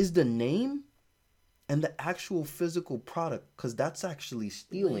is the name and the actual physical product, because that's actually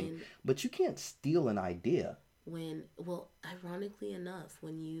stealing. But you can't steal an idea. Ironically enough,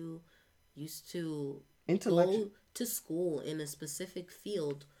 when you used to Intellectual. go to school in a specific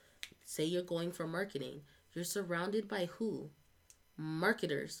field, say you're going for marketing, you're surrounded by who?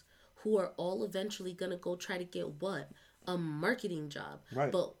 Marketers, who are all eventually going to go try to get what? A marketing job.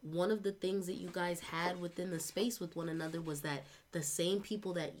 Right. But one of the things that you guys had within the space with one another was that the same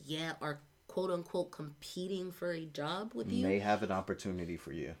people that, are quote unquote competing for a job with you may have an opportunity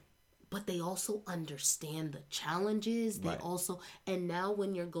for you. But they also understand the challenges. They also, and now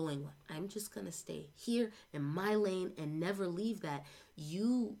when you're going, I'm just going to stay here in my lane and never leave that,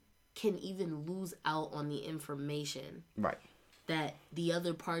 you can even lose out on the information that the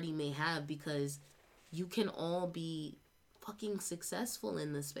other party may have, because you can all be fucking successful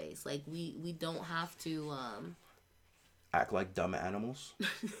in this space. Like, we don't have to act like dumb animals.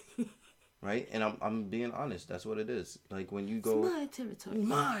 Right? And I'm being honest. That's what it is. Like, when you go... It's my territory.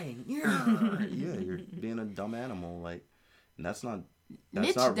 Mine! Yeah! Yeah, you're being a dumb animal. Like, and that's not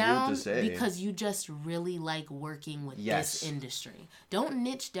niche not down rude to say. Because you just really like working with this industry. Don't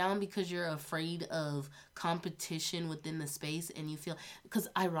niche down because you're afraid of competition within the space and you feel... Because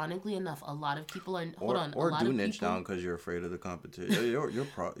ironically enough, a lot of people are... Or do niche down because you're afraid of the competition.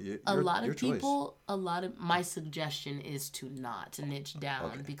 My suggestion is to not niche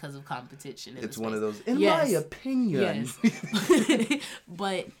down because of competition. It's one of those... my opinion. Yes.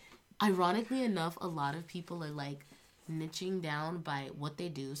 But ironically enough, a lot of people are like... niching down by what they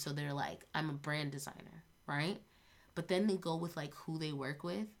do. So they're like, I'm a brand designer, right? But then they go with like who they work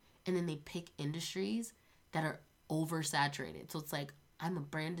with, and then they pick industries that are oversaturated. So it's like, I'm a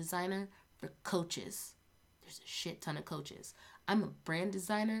brand designer for coaches. There's a shit ton of coaches. I'm a brand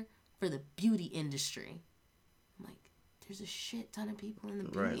designer for the beauty industry. I'm like, there's a shit ton of people in the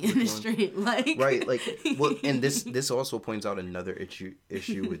beauty industry. And this also points out another issue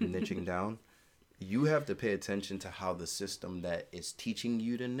with niching down. You have to pay attention to how the system that is teaching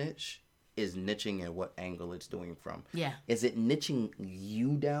you to niche is niching and what angle it's doing from. Yeah. Is it niching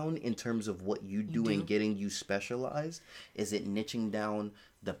you down in terms of what you do and getting you specialized? Is it niching down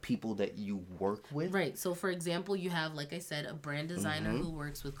the people that you work with? Right. So, for example, you have, like I said, a brand designer who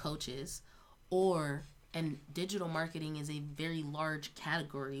works with coaches, and digital marketing is a very large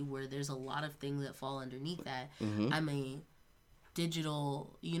category where there's a lot of things that fall underneath that. I'm a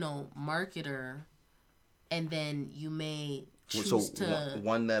digital, marketer, and then you may choose to...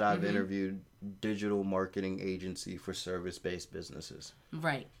 one that I've interviewed, digital marketing agency for service-based businesses.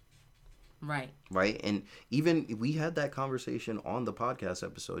 Right. And even we had that conversation on the podcast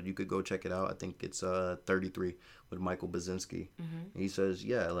episode. You could go check it out. I think it's 33 with Michael Basinski. He says,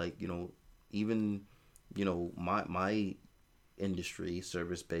 even, my industry,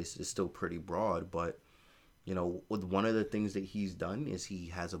 service-based, is still pretty broad, but one of the things that he's done is he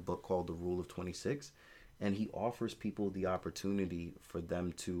has a book called The Rule of 26, and he offers people the opportunity for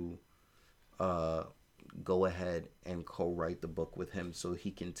them to go ahead and co-write the book with him so he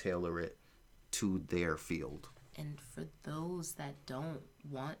can tailor it to their field. And for those that don't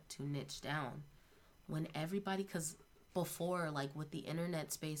want to niche down, when everybody, because before, like with the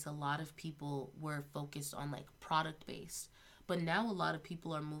internet space, a lot of people were focused on like product based. But now a lot of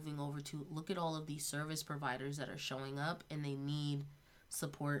people are moving over to look at all of these service providers that are showing up and they need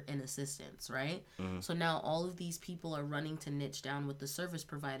support and assistance, right? So now all of these people are running to niche down with the service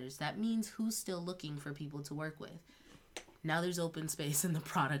providers. That means who's still looking for people to work with? Now there's open space in the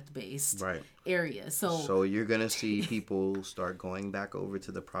product-based area. So you're going to see people start going back over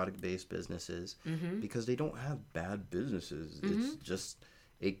to the product-based businesses because they don't have bad businesses. It's just,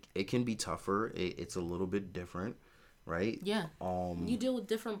 it can be tougher. It's a little bit different. Right? Yeah. You deal with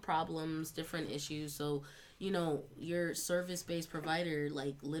different problems, different issues. So your service-based provider,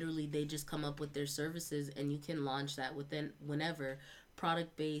 like literally they just come up with their services and you can launch that within whenever.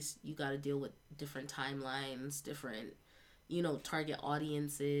 Product-based, you got to deal with different timelines, different, target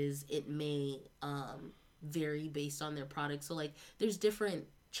audiences. It may vary based on their product. So like there's different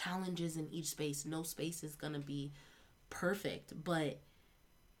challenges in each space. No space is going to be perfect, but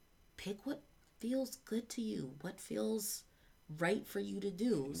pick what feels good to you, what feels right for you to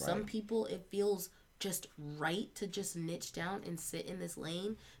do. Right. Some people, it feels just right to just niche down and sit in this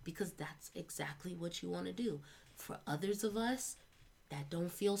lane because that's exactly what you want to do. For others of us, that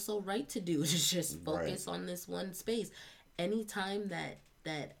don't feel so right to do, to just focus on this one space. Anytime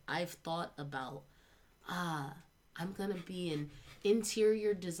that I've thought about, I'm gonna be an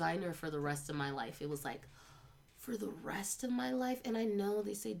interior designer for the rest of my life, it was like, for the rest of my life. And I know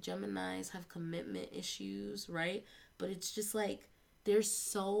they say Geminis have commitment issues, right? But it's just like there's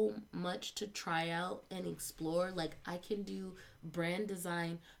so much to try out and explore. Like I can do brand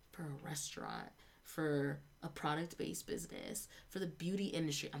design for a restaurant, for a product-based business, for the beauty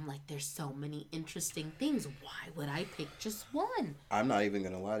industry. I'm like, there's so many interesting things. Why would I pick just one? I'm not even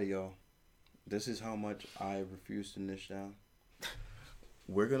gonna lie to y'all. This is how much I refuse to niche down.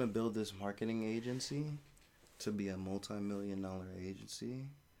 We're gonna build this marketing agency to be a multi-million-dollar agency.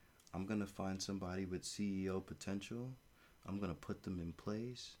 I'm gonna find somebody with CEO potential. I'm gonna put them in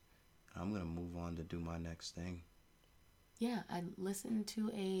place. I'm gonna move on to do my next thing. Yeah, I listened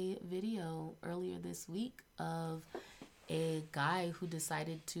to a video earlier this week of a guy who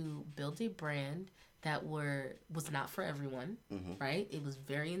decided to build a brand that was not for everyone, right? It was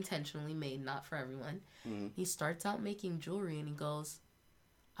very intentionally made, not for everyone. He starts out making jewelry and he goes,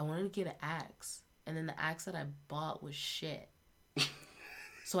 I wanted to get an axe. And then the axe that I bought was shit.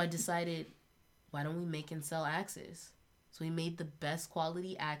 So I decided, why don't we make and sell axes? So he made the best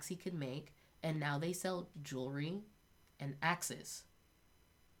quality axe he could make, and now they sell jewelry and axes.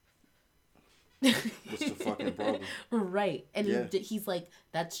 What's the fucking problem? Right. And he's like,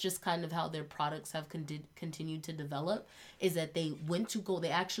 that's just kind of how their products have continued to develop, is that they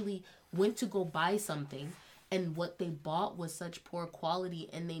actually went to go buy something, and what they bought was such poor quality,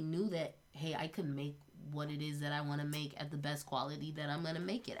 and they knew that, hey, I can make what it is that I want to make at the best quality that I'm going to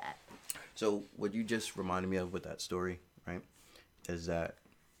make it at. So what you just reminded me of with that story, right, is that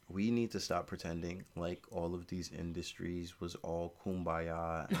we need to stop pretending like all of these industries was all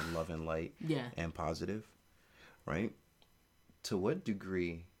kumbaya and love and light and positive, right? To what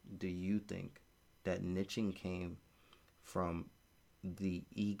degree do you think that niching came from the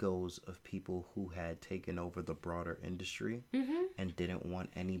egos of people who had taken over the broader industry and didn't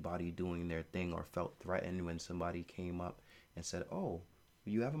want anybody doing their thing, or felt threatened when somebody came up and said, oh,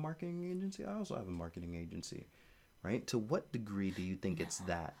 you have a marketing agency? I also have a marketing agency, right? To what degree do you think it's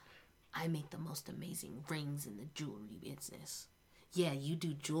that? I make the most amazing rings in the jewelry business. Yeah, you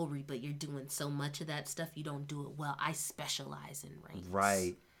do jewelry, but you're doing so much of that stuff, you don't do it well. I specialize in rings.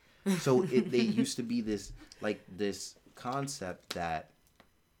 Right. So they used to be this concept that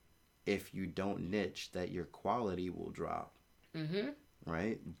if you don't niche, that your quality will drop.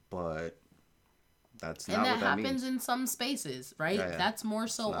 Right? But that's not what that means. And that happens in some spaces, right? Yeah. That's more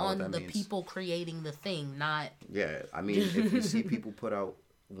so on the people creating the thing, not... Yeah, I mean, if you see people put out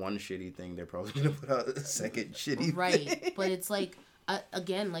one shitty thing, they're probably going to put out a second shitty right. thing. But it's like,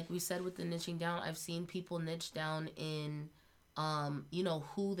 again, like we said with the niching down, I've seen people niche down in...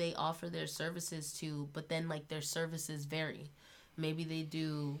 who they offer their services to, but then like their services vary. Maybe they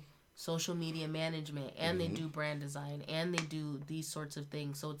do social media management and they do brand design and they do these sorts of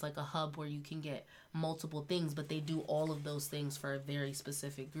things. So it's like a hub where you can get multiple things, but they do all of those things for a very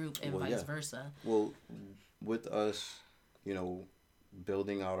specific group and vice versa. Well, with us,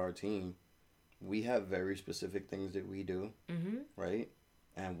 building out our team, we have very specific things that we do, right?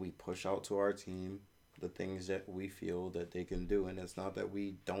 And we push out to our team the things that we feel that they can do, and it's not that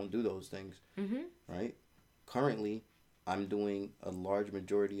we don't do those things, right? Currently, I'm doing a large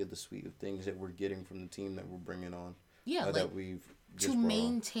majority of the suite of things that we're getting from the team that we're bringing on. Yeah, that we've just to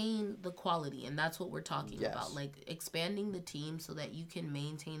maintain the quality, and that's what we're talking about. Like expanding the team so that you can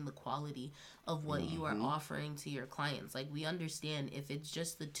maintain the quality of what you are offering to your clients. Like we understand if it's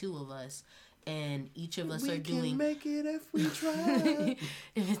just the two of us, and each of us are doing... We can make it if we try.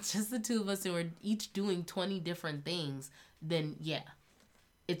 If it's just the two of us and we're each doing 20 different things, then yeah,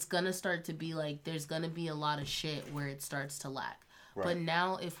 it's going to start to be like, there's going to be a lot of shit where it starts to lack. Right. But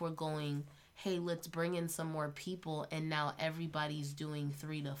now if we're going, hey, let's bring in some more people, and now everybody's doing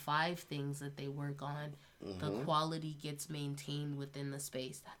 3 to 5 things that they work on, the quality gets maintained within the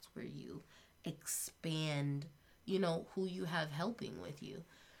space. That's where you expand, who you have helping with you,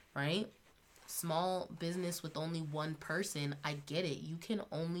 right? small business with only one person, I get it. You can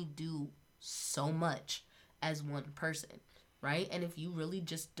only do so much as one person, right? And if you really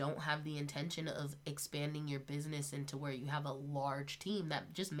just don't have the intention of expanding your business into where you have a large team,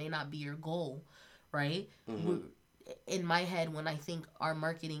 that just may not be your goal, right? In my head, when I think our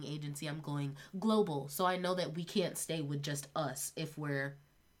marketing agency, I'm going global. So I know that we can't stay with just us if we're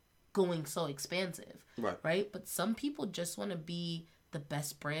going so expansive, right? But some people just want to be the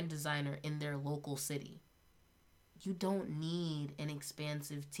best brand designer in their local city. You don't need an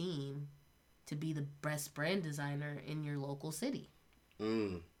expansive team to be the best brand designer in your local city.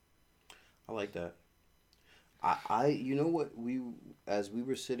 I like that. I you know what, as we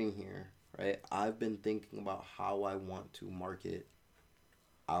were sitting here, right, I've been thinking about how I want to market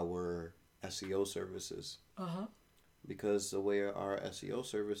our SEO services. Because the way our SEO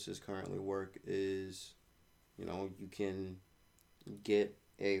services currently work is, you can get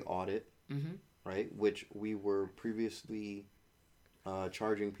a audit, right, which we were previously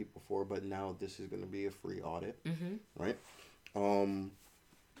charging people for, but now this is going to be a free audit, right?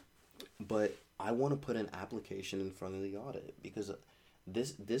 But I want to put an application in front of the audit, because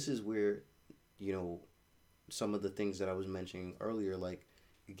this is where, some of the things that I was mentioning earlier, like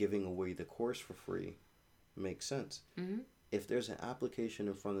giving away the course for free, makes sense. If there's an application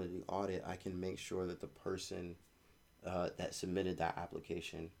in front of the audit, I can make sure that the person that submitted that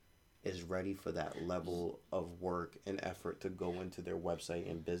application is ready for that level of work and effort to go into their website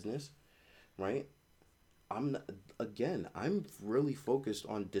and business, right? I'm really focused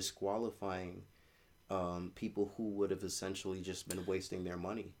on disqualifying people who would have essentially just been wasting their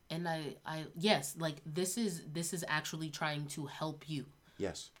money. And yes, like this is actually trying to help you.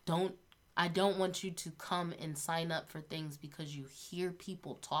 Yes. I don't want you to come and sign up for things because you hear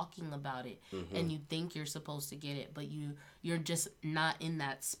people talking about it and you think you're supposed to get it, but you're just not in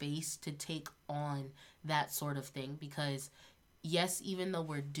that space to take on that sort of thing. Because yes, even though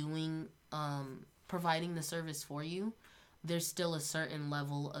we're doing providing the service for you, there's still a certain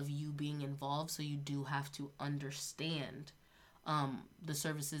level of you being involved, so you do have to understand the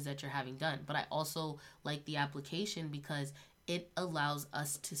services that you're having done. But I also like the application because it allows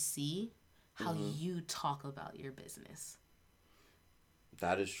us to see how you talk about your business.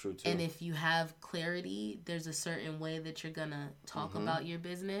 That is true too. And if you have clarity, there's a certain way that you're gonna talk about your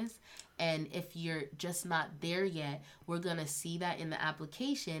business. And if you're just not there yet, we're gonna see that in the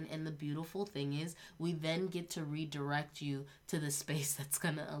application. And the beautiful thing is, we then get to redirect you to the space that's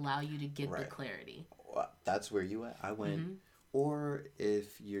gonna allow you to get the clarity. That's where you at. I went. Or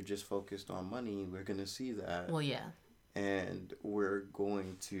if you're just focused on money, we're gonna see that. Well, yeah. And we're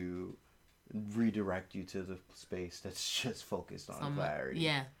going to redirect you to the space that's just focused on clarity.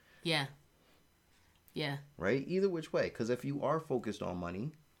 Yeah. Right? Either which way. Because if you are focused on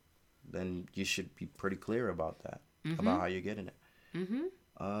money, then you should be pretty clear about that, about how you're getting it.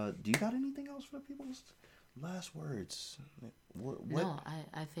 Do you got anything else for the people's last words? What? No,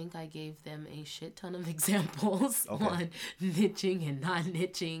 I think I gave them a shit ton of examples on niching and not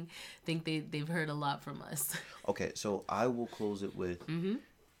niching. I think they've heard a lot from us. Okay, so I will close it with,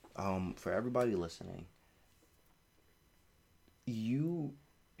 for everybody listening, you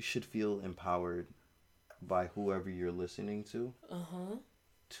should feel empowered by whoever you're listening to.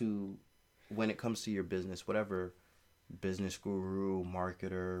 To, when it comes to your business, whatever business guru,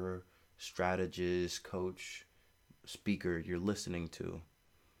 marketer, strategist, coach, speaker you're listening to,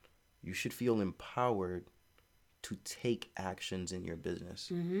 you should feel empowered to take actions in your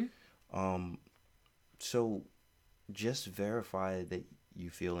business. So just verify that you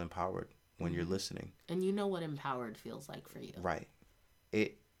feel empowered when you're listening. And you know what empowered feels like for you. Right.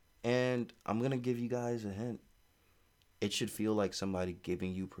 And I'm going to give you guys a hint. It should feel like somebody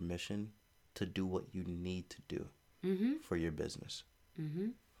giving you permission to do what you need to do for your business.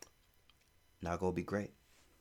 Now go be great.